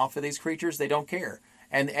ever come off of these creatures? They don't care.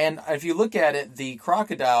 And if you look at it, the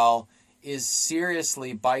crocodile is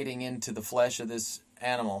seriously biting into the flesh of this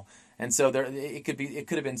animal, and so it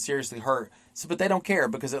could have been seriously hurt. So, but they don't care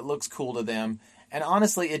because it looks cool to them. And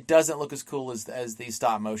honestly, it doesn't look as cool as the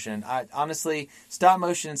stop motion. Honestly, stop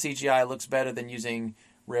motion and CGI looks better than using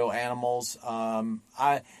real animals.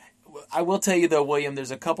 I will tell you though, William,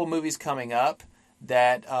 there's a couple movies coming up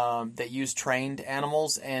that use trained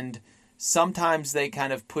animals, and sometimes they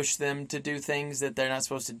kind of push them to do things that they're not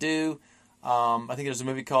supposed to do. I think there's a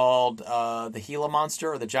movie called The Gila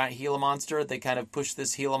Monster, or The Giant Gila Monster. They kind of push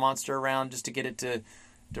this Gila Monster around just to get it to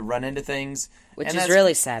run into things, which is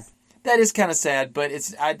really sad. That is kind of sad, but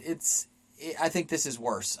I think this is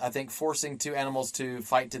worse. I think forcing two animals to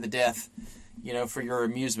fight to the death, for your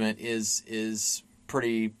amusement is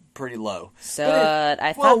pretty low. So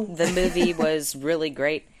I thought the movie was really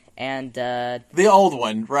great, and the old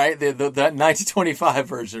one, right? The 1925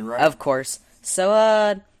 version, right? Of course.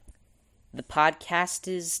 So the podcast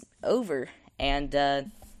is over,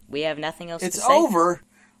 and we have nothing else to say. It's over?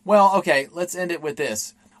 Well, okay, let's end it with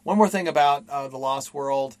this. One more thing about The Lost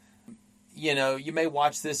World. You may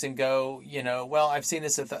watch this and go, well, I've seen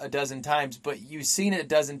this a dozen times, but you've seen it a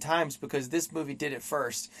dozen times because this movie did it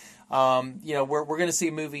first. We're going to see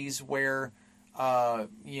movies where,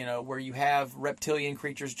 where you have reptilian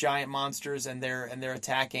creatures, giant monsters, and they're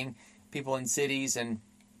attacking people in cities, and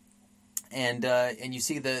you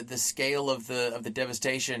see the scale of the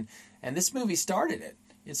devastation. And this movie started it.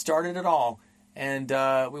 It started it all. And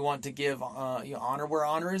we want to give honor where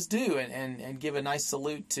honor is due, and give a nice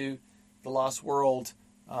salute to The Lost World,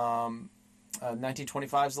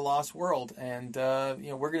 1925's The Lost World, and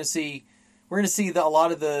we're going to see a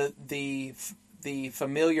lot of the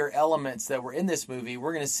familiar elements that were in this movie.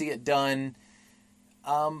 We're going to see it done.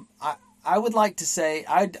 I would like to say,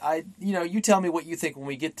 you tell me what you think when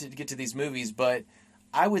we get to these movies, but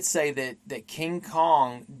I would say that King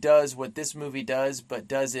Kong does what this movie does, but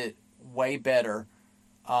does it way better.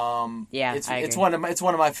 It's one of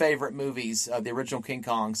my favorite movies, the original King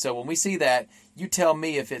Kong. So when we see that, you tell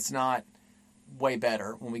me if it's not way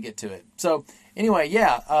better when we get to it. So anyway,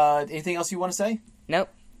 anything else you want to say? Nope.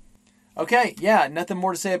 Okay, nothing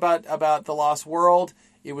more to say about The Lost World.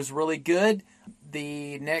 It was really good.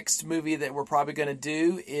 The next movie that we're probably going to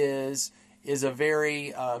do is a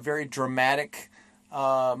very very dramatic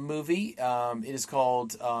movie. It is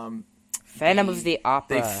called Phantom of the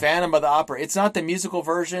Opera. The Phantom of the Opera. It's not the musical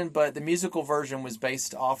version, but the musical version was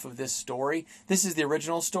based off of this story. This is the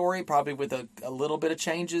original story, probably with a little bit of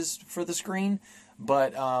changes for the screen.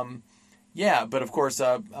 But, but of course,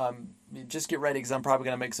 just get ready because I'm probably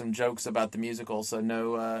going to make some jokes about the musical. So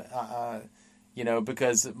no,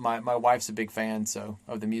 because my wife's a big fan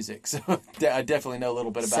of the music. So I definitely know a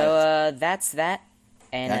little bit about it. So that's that.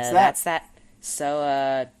 And that's that.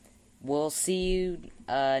 So we'll see you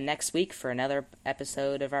next week for another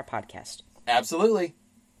episode of our podcast. Absolutely.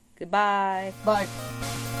 Goodbye. Bye.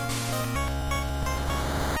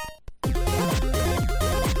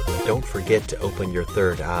 Don't forget to open your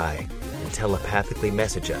third eye and telepathically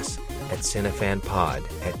message us at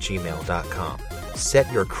cinefanpod@gmail.com.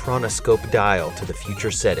 Set your chronoscope dial to the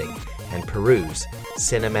future setting and peruse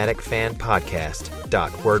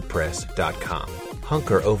cinematicfanpodcast.wordpress.com.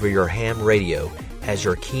 Hunker over your ham radio as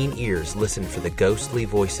your keen ears listen for the ghostly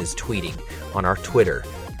voices tweeting on our Twitter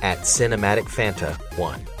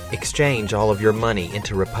 @CinematicFanta1. Exchange all of your money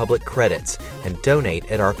into Republic credits and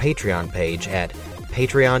donate at our Patreon page at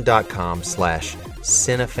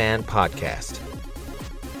patreon.com/cinefanpodcast.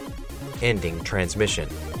 Ending transmission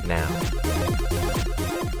now.